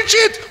brother, preach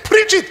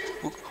it.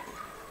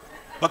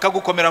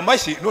 Bakagukomera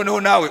amashyi,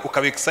 noneho nawe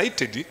ukaba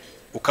excited,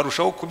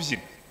 ukarushaho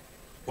kubyina.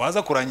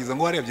 Waza kurangiza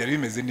ngo hariya byari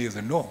bimeze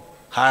neza. No,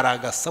 hari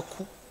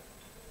agasaku,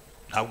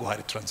 ntabwo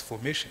hari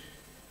transformation.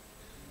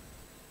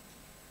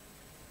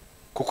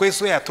 kuko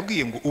Yesu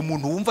yatubwiye ngo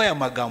umuntu wumva aya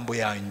magambo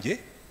yanjye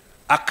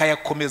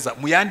akayakomeza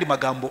mu yandi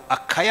magambo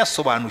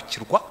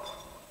akayasobanukirwa,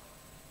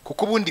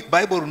 kuko ubundi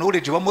Bible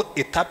knowledge bamo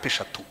etape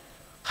 3.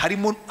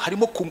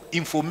 harimo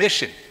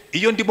information.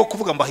 Iyo ndimo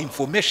kuvuga mbaha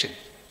information,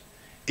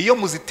 iyo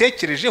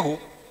muzitekerejeho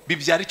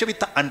bibyara icyo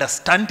bita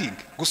understanding,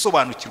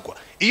 gusobanukirwa.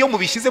 Iyo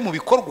mubishyize mu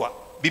bikorwa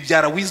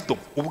bibyara wisdom,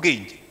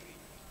 ubwenge.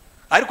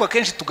 Ariko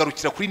akenshi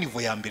tugarukira kuri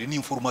niveau ya mbere, ni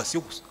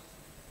information gusa.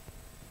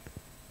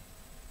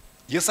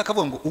 Yesu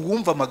akavuga ngo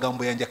uwumva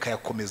amagambo yanjye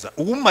akayakomeza,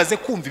 uwumaze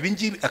kumva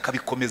ibingibi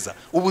akabikomeza,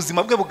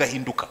 ubuzima bwe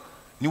bugahinduka,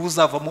 niwe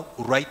uzavamo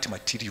right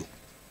material.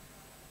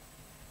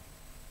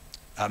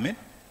 Amen.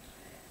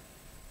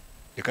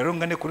 Reka rero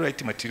ngane kuri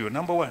right material.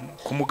 Number 1,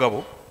 ku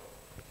mugabo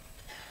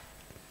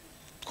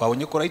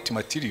twabonye ko right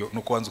material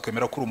no kubanza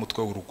ukemera kuri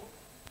umutwe w'urugo,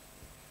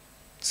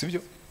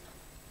 sibyo?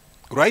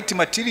 Right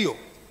material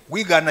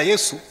wigana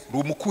Yesu uri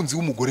umukunzi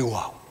w'umugore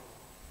wawe,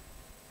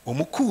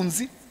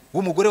 umukunzi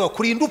w'umugore wa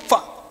kurinda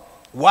upfa,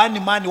 one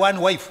man one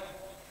wife.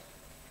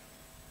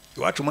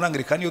 Iwacu muri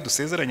Anglikani iyo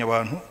dusezeranya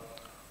abantu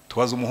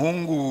tubaza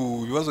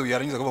umuhungu ibibazo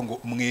byarangiza akavuga ngo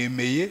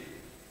mwemeye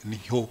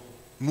niho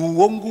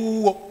nuwo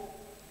nguwo.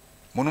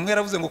 Umuntu umwe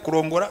yaravuze ngo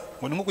kurongora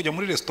ngo ni nko kujya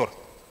muri restaurant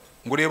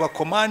ngo reba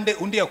komande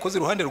undi yakoze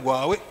iruhande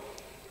rwawe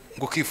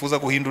ngo kifuza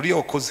guhindura iyo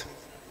wakoze,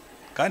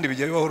 kandi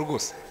bijya bibaho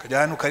rwose.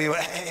 Kajyana ukareba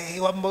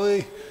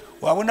wambaye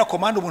wabona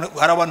komande umuntu,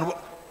 hari abantu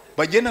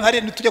bagenda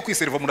nkari nitujya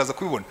kwiserva muraza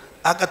kubibona,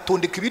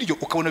 agatondeka ibiryo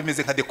ukabona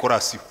bimeze nka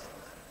decoration.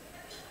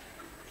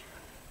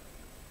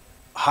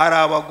 Hari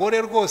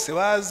abagore rwose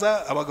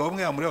baza, abagabo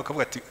bamwe bamuri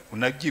bakavuga ati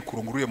unagiye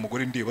kurongura uyu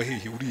mugore ndeba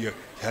hehe uriya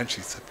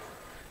yancitse,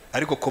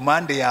 ariko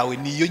komande yawe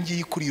niyo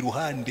ngiye kuri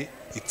iruhande,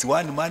 it's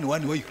one man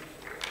one wife.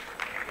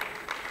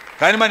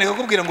 Kandi Imana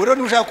ikakubwira ngo rero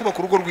nushaka kubaka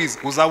urugo rwiza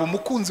uzaba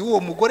umukunzi w'uwo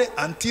mugore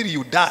until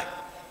you die.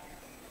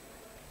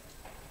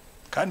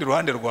 Kandi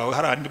iruhande rwawe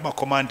hari andi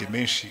makomande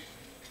menshi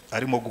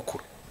arimo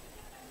gukura.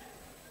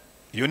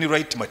 Iyo ni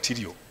right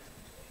material.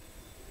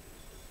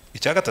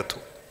 Icya gatatu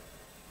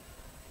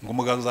ngo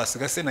umugabo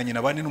uzasiga se na nyina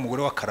abandi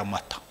n'umugore wa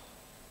karamata,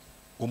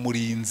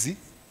 umurinzi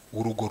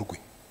w'urugo rwe.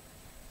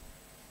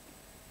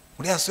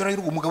 Muri asura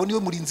y'urugo umugabo niwe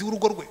murinzi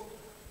w'urugo rwe.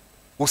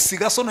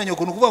 Usiga so na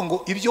nyoko nukuvuga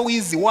ngo ibyo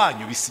wizi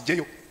wanyu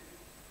bisigeyo.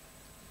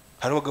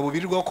 Hari abagabo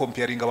birirwa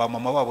comparing aba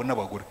mama babo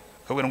n'abagore.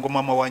 Kabwira ngo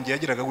mama wanjye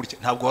yagiraga gutya,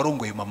 ntabwo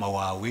warongoye mama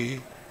wawe.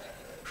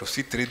 Je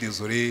suis très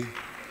désolé.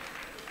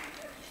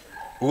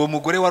 Uwo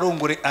mugore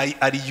warongore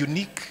ari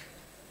unique.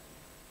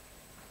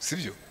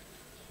 Sibyo?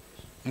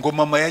 Ngo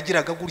mama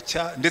yagiraga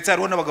gutya, ndetse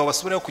hariho n'abagabo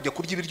basubirayo kujya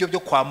kurya ibiryo byo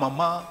kwa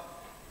mama.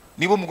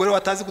 Niba umugore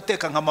watazi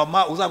guteka nka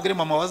mama uzabwire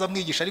mama waza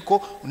mwigisha,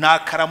 ariko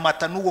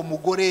nakaramata n'uwo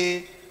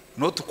mugore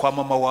no tukwa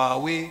mama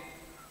wawe.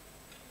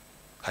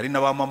 Hari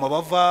na ba mama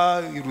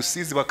bava i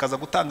Rusizi bakaza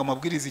gutanga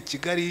amabwiriza i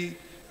Kigali,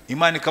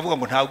 Imana ikavuga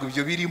ngo ntabwo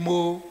ibyo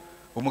birimo,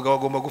 umugabo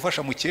agomba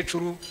gufasha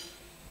mukecuru.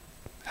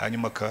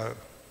 Hanyuma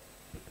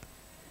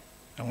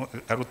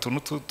ari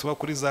utuntu tuba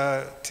kuri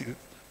za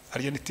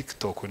hariya ni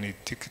TikTok, ni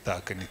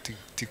TikTok, ni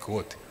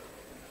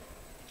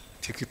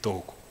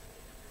TikTok.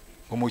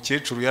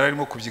 Umukecuru yari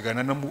arimo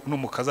kubyigana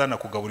n'umukazana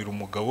kugaburira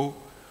umugabo,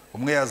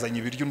 umwe yazanye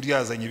ibiryo undi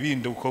yazanye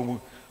ibindi,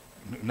 uko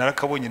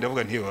narakabonye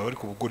ndavuga nti baba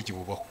ariko ubugoryi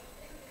bubaho.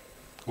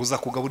 Uza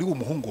kugaburira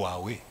umuhungu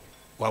wawe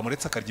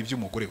wamuretse akarya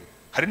iby'umugore we.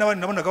 Hari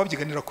n'abandi nabonaga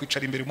babyiganira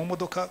kwicara imbere mu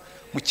modoka,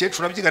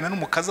 mukecuru abyigana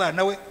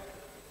n'umukazana we.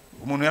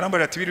 Umuntu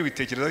yarambara ati biri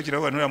bitekerezaho kugira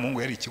abantu uriya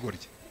muhungu yari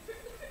ikigoryi.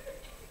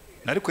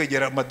 Nari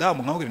kwegera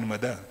madamu nkabwira ni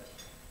madamu,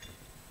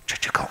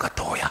 ceceka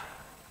ugatoya,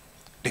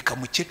 reka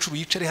mukecuru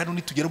yicare hano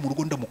nitugera mu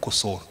rugo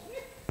ndamukosora.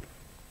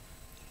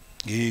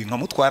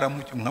 Nkamutwara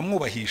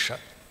nkamwubahisha,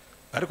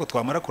 ariko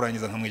twamara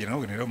kurangiza nkamwegera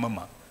nkabwira rero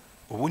mama,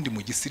 ubundi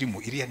mu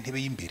gisirimu iriya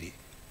ntebe y'imbere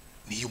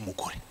ni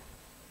y'umugore,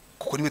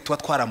 kuko niwe tuba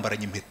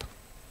twarambaranye impeta,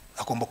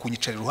 agomba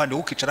kunyicara iruhande,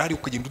 ukicara hari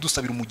ukagenda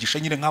udusabira umugisha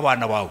nyine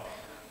nk'abana bawe.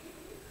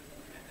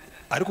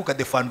 Ariko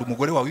ukadefanda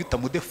umugore wawe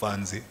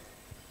utamudefanze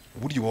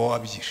uburyo uba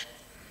wabyishe.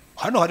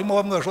 Hano harimo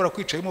bamwe bashobora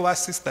kwicayemo ba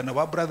sister na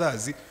ba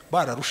brothers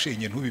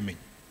bararushenye ntubimenye.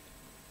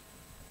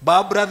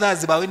 Ba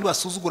brothers bawe ni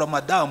basuzugura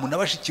madamu na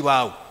bashiki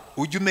bawe,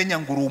 ujye umenya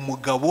ngo uri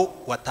umugabo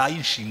wataye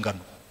inshingano.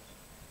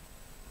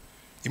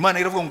 Imana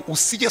iravuga ngo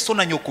usige so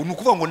na nyoko,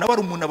 nukuvuga ngo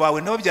nabari umuntu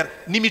bawe nababyara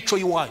n'imico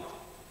yiwanyu,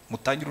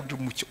 mutangira undi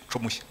muco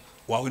mushya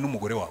wawe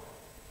n'umugore wawe.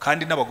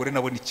 Kandi n'abagore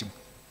nabo ni kimwe.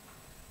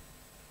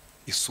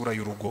 Isura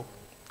y'urugo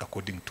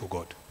according to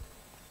God.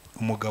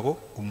 Umugabo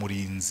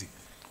umurinzi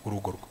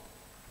urugo rwe.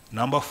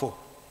 Number 4,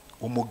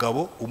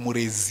 umugabo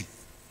umurezi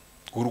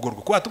urugo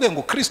rwe. Kwa tubwiye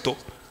ngo Kristo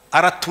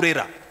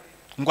araturera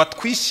ngo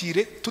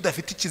atwishyire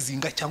tudafite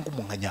ikizinga cyangwa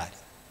umunkanyari.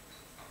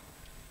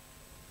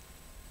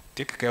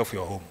 Take care of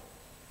your home.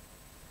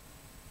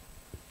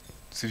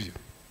 Sivyo?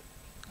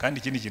 Kandi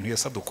ikindi kintu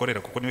Yesu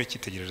adukorera, kuko niwe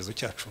cyitegererezo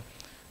cyacu,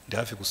 ndi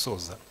hafi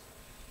gusoza,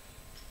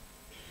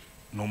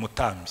 ni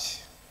umutambyi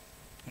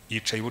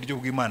yicaye iburyo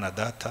bw'Imana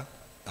Data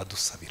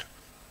adusabira.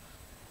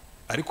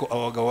 Ariko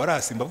abagabo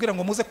barasi mbabwira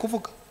ngo muze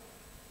kuvuga,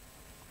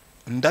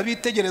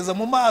 ndabitegereza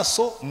mu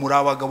maso muri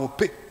abagabo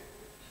pe,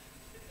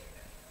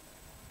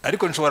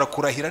 ariko nshobora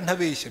kurahira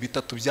ntabeshya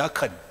 3 bya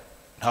 4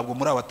 ntabwo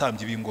muri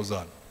abatambyi b'ingo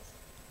zanyu.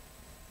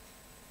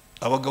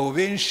 Abagabo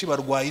benshi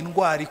barwaye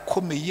indwara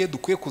ikomeye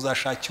dukwiye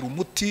kuzashakira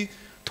umuti,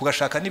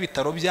 tugashaka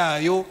n'ibitaro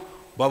byayo,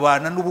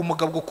 babana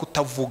n'ubumuga bwo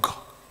kutavuga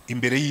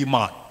imbere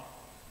y'Imana.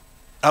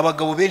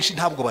 Abagabo benshi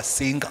ntabwo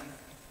basenga,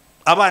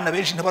 abana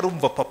benshi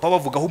ntibarumva papa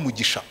bavugaho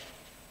umugisha,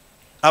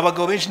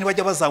 abagabo benshi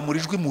ntibajya bazamura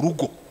ijwi mu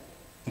rugo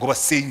ngo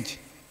basenge,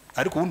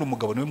 ariko ubundi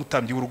umugabo niwe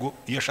mutambyi w'urugo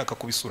iyo ashaka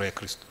kuba isura ya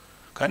Kristo.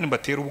 Kandi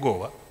mbatera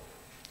ubwoba,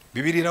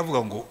 Bibiliya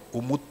iravuga ngo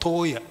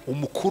umutoya,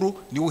 umukuru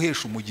niwe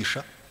uhesha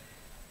umugisha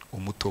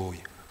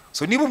umutoya.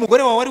 So niba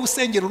umugore wawe ari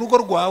usengera urugo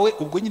rwawe,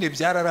 ubwo nyine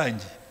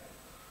byararangiye,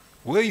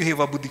 we you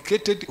have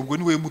abdicated, ubwo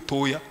niwe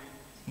mutoya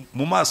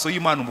mu maso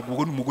y'Imana,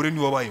 ubwo umugore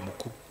niwe wabaye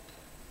mukuru.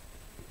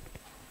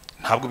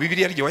 Ntabwo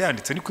Bibiliya ryo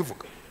yanditse ni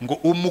kwivuga ngo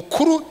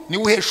umukuru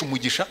niwe uhesha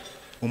umugisha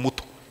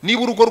umuto.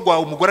 Niba urugo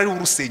rwawe umugore ari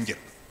urusengera,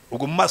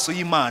 ubwo mu maso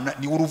y'Imana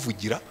niwe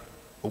uruvugira,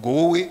 ubwo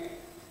wowe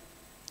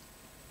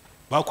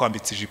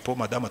bakwambitse ijipo,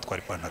 madame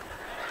atwara ipantaro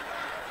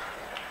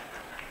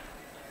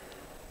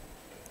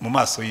mu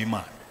maso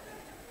y'Imana.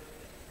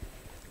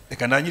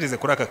 Reka ndangirize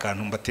kuri aka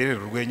kantu mbaterere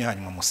urwenya,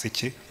 hanyuma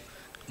museke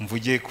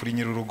mvuge kuri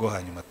nyir'urugo,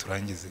 hanyuma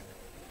turangize.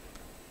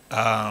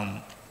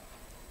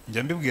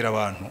 Njya mbibwira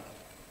abantu,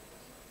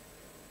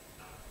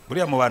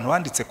 buriya mu bantu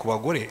banditse ku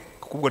bagore,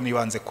 kuko ubwo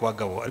nibanze ku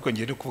bagabo, ariko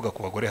ngiye kuvuga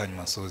ku bagore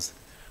hanyuma nsoze.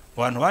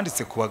 Mu bantu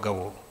banditse ku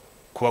bagabo,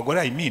 ku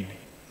bagore I mean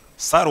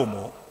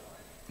Salomo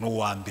ni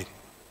uwa mbere,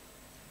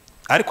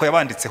 ariko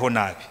yabanditseho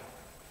nabi.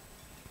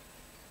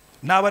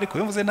 Nabi ariko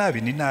bivuze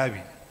nabi ni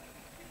nabi.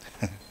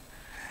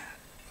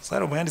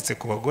 Salomo yanditse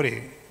ku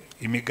bagore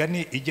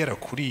imigani igera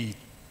kuri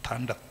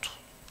 6.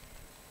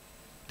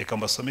 Reka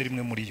mbasomere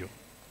imwe muri yo.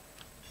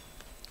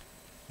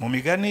 Mu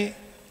migani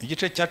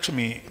igice cya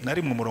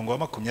 11 umurongo wa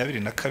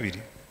 22,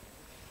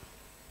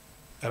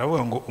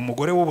 aravuga ngo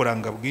umugore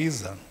w'uburanga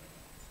bwiza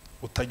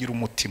utagira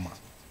umutima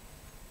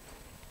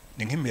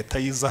ni nk'impeta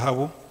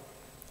y'izahabu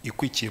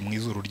ikwikiye mu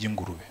izuru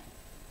ry'ingurube.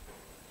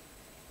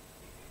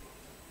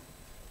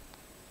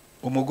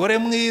 Umugore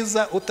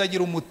mwiza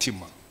utagira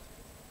umutima.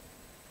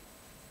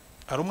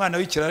 Hari umwana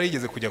w'ikirara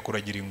yigeze kujya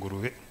kuragira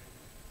ingurube.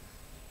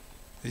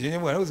 Igihe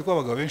nyamara uzi ko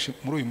abagabo benshi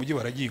muri uyu mujyi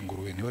baragiye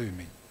ingurube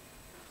ntibabimenye.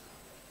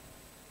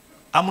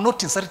 I'm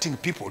not insulting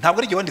people.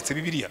 Ntabwo ari wanditse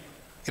Bibiliya.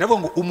 Iravuga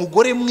ngo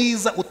umugore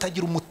mwiza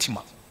utagira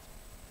umutima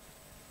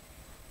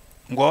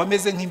ngo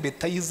abameze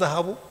nk'impeta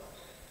y'izahabu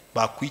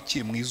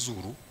bakwikiye mu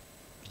izuru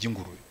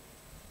ry'ingurube.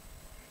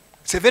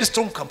 It's a very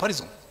strong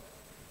comparison.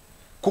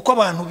 Kuko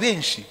abantu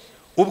benshi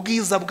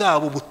ubwiza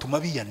bwabo butuma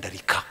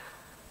biyandarika.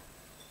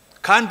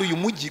 Kandi uyu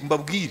mujyi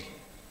mbabwire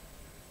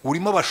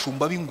urimo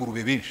abashumba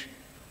b'ingurube benshi.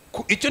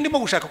 Icyo ndimo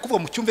gushaka kuvuga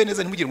mu cyumve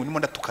neza ntimugire ngo ndimo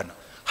ndatukana.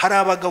 Hari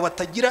abagabo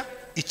batagira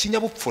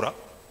ikinyabupfura.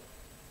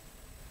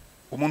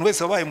 Umuntu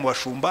wese wabaye mu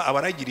bashumba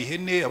abaragira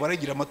ihene,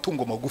 abaragira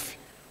amatungo magufi,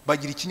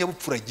 bagira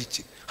ikinyabupfura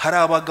gike. Hari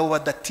abagabo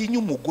badatinya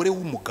umugore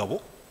w'umugabo.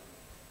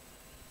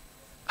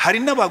 Hari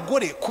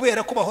n'abagore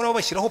kubera ko bahora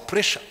babashyiraho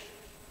pressure,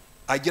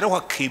 ageraho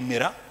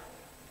akemera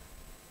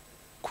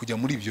kujya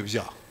muri ibyo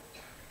byaha.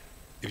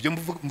 Ibyo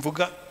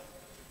mvuga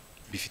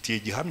bifitiye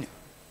gihamya.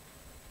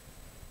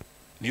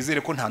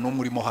 Nizere ko nta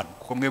n'umwe urimo hano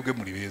kuko mwebwe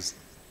muri beza.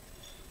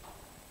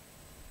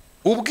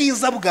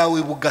 Ubwiza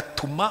bwawe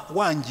bugatuma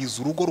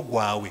wangiza urugo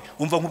rwawe.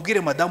 Umva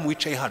nkubwire madamu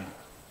wicaye hano,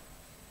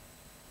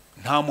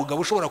 nta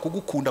mugabo ushobora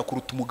kugukunda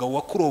kuruta umugabo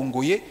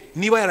wakurongoye.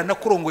 Niba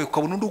yaranakurongoye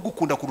ukabona undi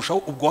ugukunda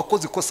kurushaho, ubwo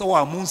wakoze ikosa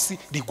wa munsi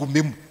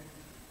rigumemo,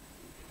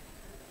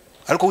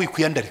 ariko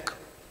wikwiyandarika.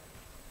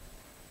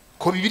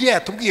 Ko Bibiliya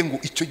yatubwiye ngo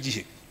icyo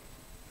gihe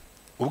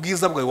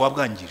ubwiza bwawe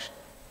wabwangije.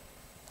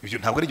 Ibyo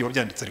ntabwo ari byo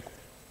byanditse, ariko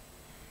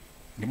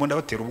ndimo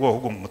ndabatera ubwoba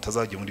ahubwo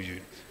mutazajya muri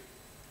ibyo.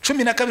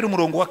 12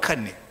 umurongo wa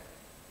 4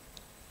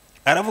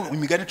 aravuga,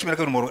 imigani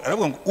 12 umurongo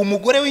aravuga ngo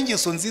umugore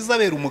w'ingeso nziza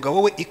abera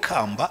umugabo we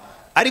ikamba,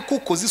 ariko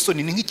ukoze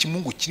isoni ni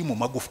nk'ikimungu kiri mu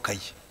magufwa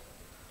ye.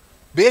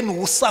 Bene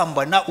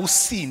usambana,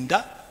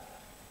 usinda,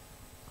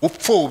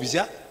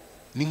 upfobya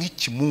ni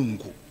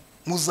nk'ikimungu.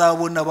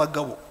 Muzabona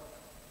abagabo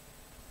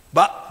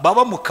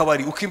baba mu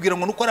kabari ukibwira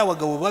ngo nuko ari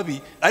abagabo babi,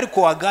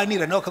 ariko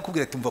waganira nawe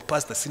akakubwira ati mva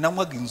pastor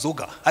sinanywaga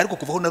inzoga, ariko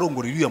kuvaho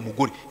narongorera uyu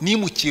mugore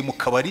nimukiye mu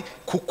kabari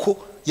kuko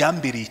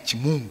yambereye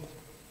ikimungu.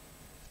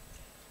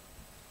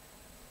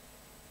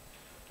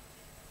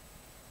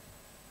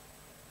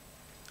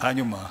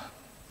 Hanyuma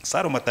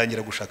Salomo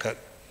atangira gushaka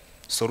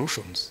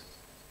solutions.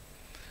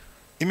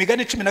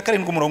 Imigani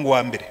 17 umurongo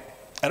wa 1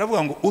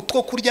 aravuga ngo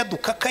utwo kurya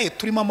dukakaye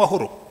turimo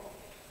amahoro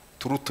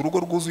turuta urugo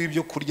rwuzuye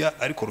ibyo kurya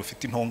ariko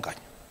rufite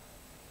intonganya.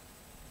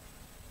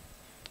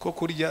 Two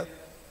kurya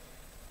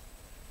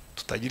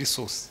tutagira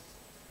isosi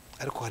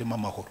ariko harimo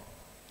amahoro,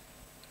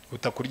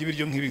 utakurya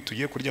ibiryo nk'ibi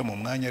tugiye kurya mu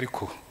mwanya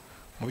ariko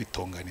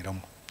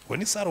mubitonganiramo. Ngo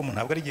ni Salomo,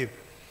 ntabwo ari jyewe.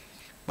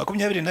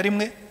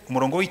 21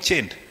 umurongo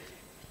w'9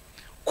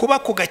 kuba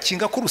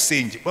kugakinga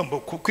k'urusenge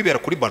kwibera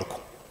kuri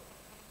balko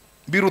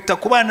biruta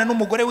kubana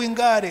n'umugore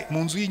w'ingare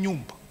mu nzu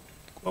y'inyumba.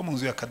 Kuba mu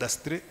nzu ya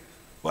kadastre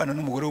bana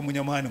n'umugore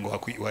w'umunyamahane ngo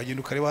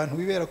wagenda ukareba abantu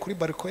bibera kuri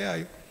balko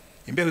yayo,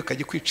 imbeho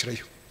ikajya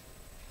kwicirayo.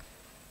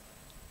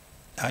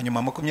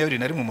 Hanyuma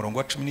 21 umurongo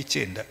wa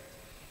 19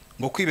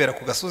 ngo kwibera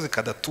ku gasozi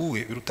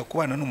kadatuwe biruta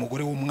kubana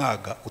n'umugore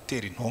w'umwaga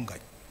utera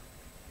intonganya.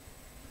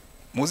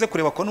 Muze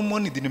kureba ko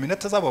n'umoni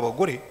denominator z'aba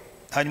bagore,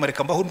 hanyuma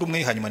reka mbaho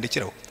ndumwe hanyuma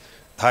ndekeraho.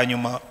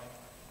 Hanyuma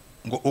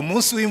ngo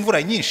umunsi w'imvura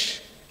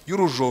nyinshi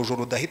y'urujojo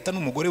rudahita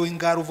n'umugore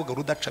w'ingara uvuga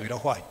rudaca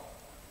birahwanye.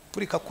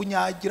 Turika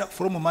kunyagira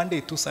from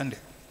Monday to Sunday.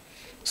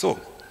 So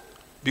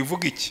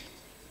bivuga iki?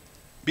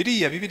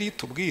 Biriya Bibiliya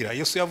tubwira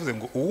Yesu yavuze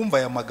ngo uwumva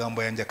aya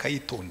magambo yanjye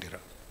akayitondera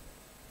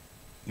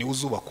ni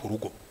uzubaka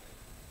urugo.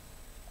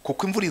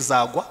 Kuko imvura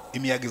izagwa,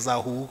 imiyaga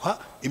izahuha,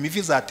 imivi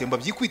izatemba,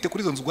 byikwite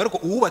kuri izo nzu, ariko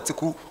uwubatse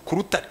ku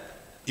rutare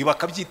iba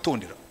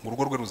akabyitondera, mu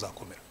rugo rwe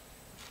ruzakomera.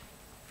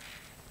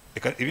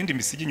 Reka ibindi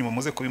mbisigi nyuma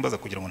muze kubimbaza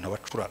kugira ngo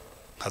ntabacura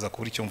nkaza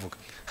kubura icyo mvuga.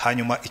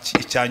 Hanyuma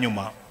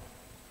icyanyuma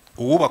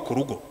uwubaka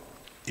urugo,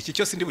 iki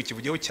cyose ndi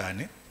bukivugeho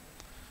cyane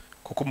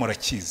kuko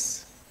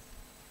murakizi.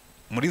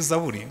 Muri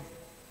Zaburi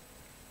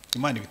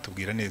Imana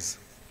ibitubwira neza.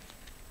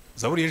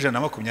 Zaburi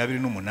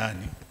y'128,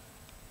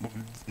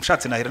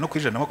 mshatse nahera no ku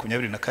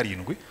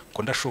 127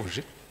 ko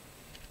ndashoje,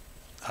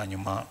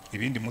 hanyuma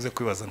ibindi muze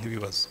kwibaza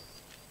nk'ibibazo.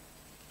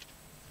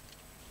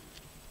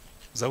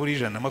 Zaburi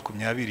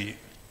y'127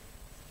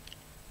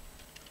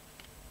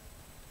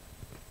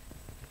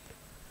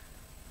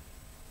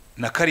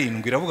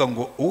 iravuga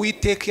ngo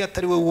Uwiteka iyo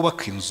atari we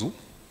wubaka inzu,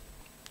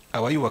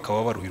 abayubaka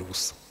baba baruhira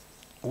ubusa.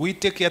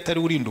 Uwiteka iyo atari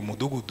urinda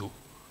umudugudu,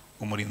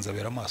 umurinzi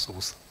abera amaso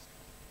ubusa.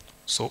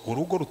 So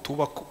urugo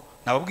rutubako,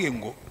 nababwiye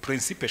ngo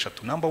principe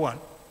 3. Number 1,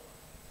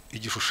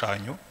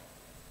 igishushanyo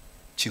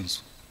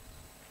cy'inzu,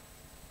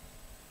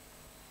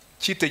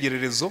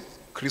 cyitegererezo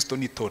Kristo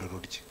n'itorero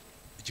rye,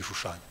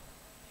 igishushanyo.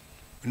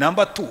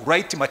 Number 2,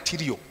 right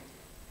material,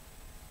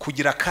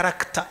 kugira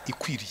character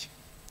ikwiriye.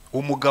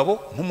 Umugabo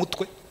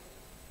nk'umutwe,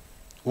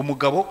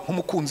 umugabo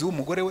nk'umukunzi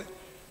w'umugore we,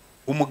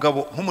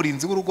 umugabo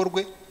nk'umurinzi w'urugo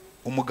rwe,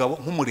 umugabo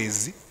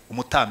nk'umurezi,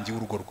 umutambyi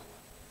w'urugo rwe.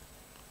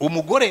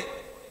 Umugore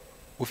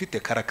ufite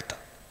character,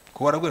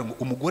 ko baragwira ngo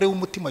umugore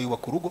w'umutima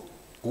yubaka urugo,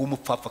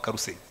 uw'umupfapfa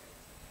karusenya.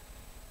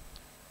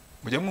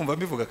 Mujya mwumva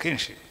mbivuga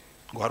kenshi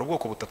ngo hari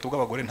ubwoko butatu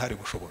bw'abagore ntari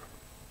gushobora.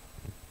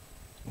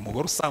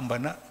 Umugore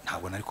usambana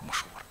ntabwo nari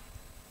kumushobora,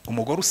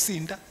 umugore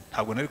usinda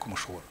ntabwo nari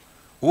kumushobora,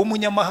 uwo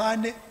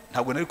munyamahane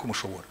ntabwo nari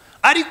kumushobora.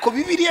 Ariko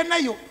Bibiliya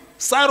nayo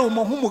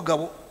Salomo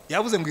nk'umugabo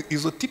yavuze ngo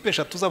izo type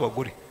 3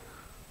 z'abagore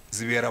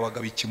zibera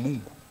abagabo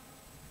ikimungu,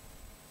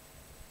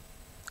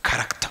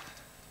 character.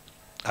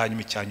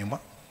 Hanyuma icyanyuma,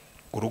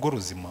 urugo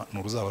ruzima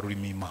n'uruzaba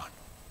rurimo Imana.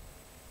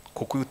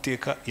 Kuko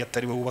Uwiteka iyo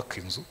atari we wubaka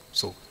inzu,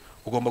 so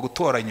ugomba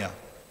gutoranya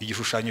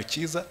igishushanyo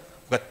cyiza,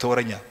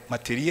 ugatoranya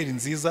materiel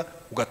nziza,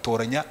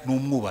 ugatoranya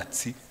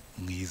n'umwubatsi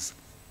mwiza.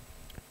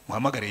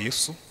 Muhamagare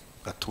Yesu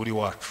gaturi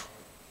wacu,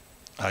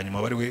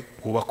 hanyuma bari we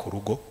wubaka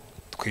urugo,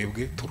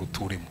 twebwe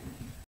turuturemo.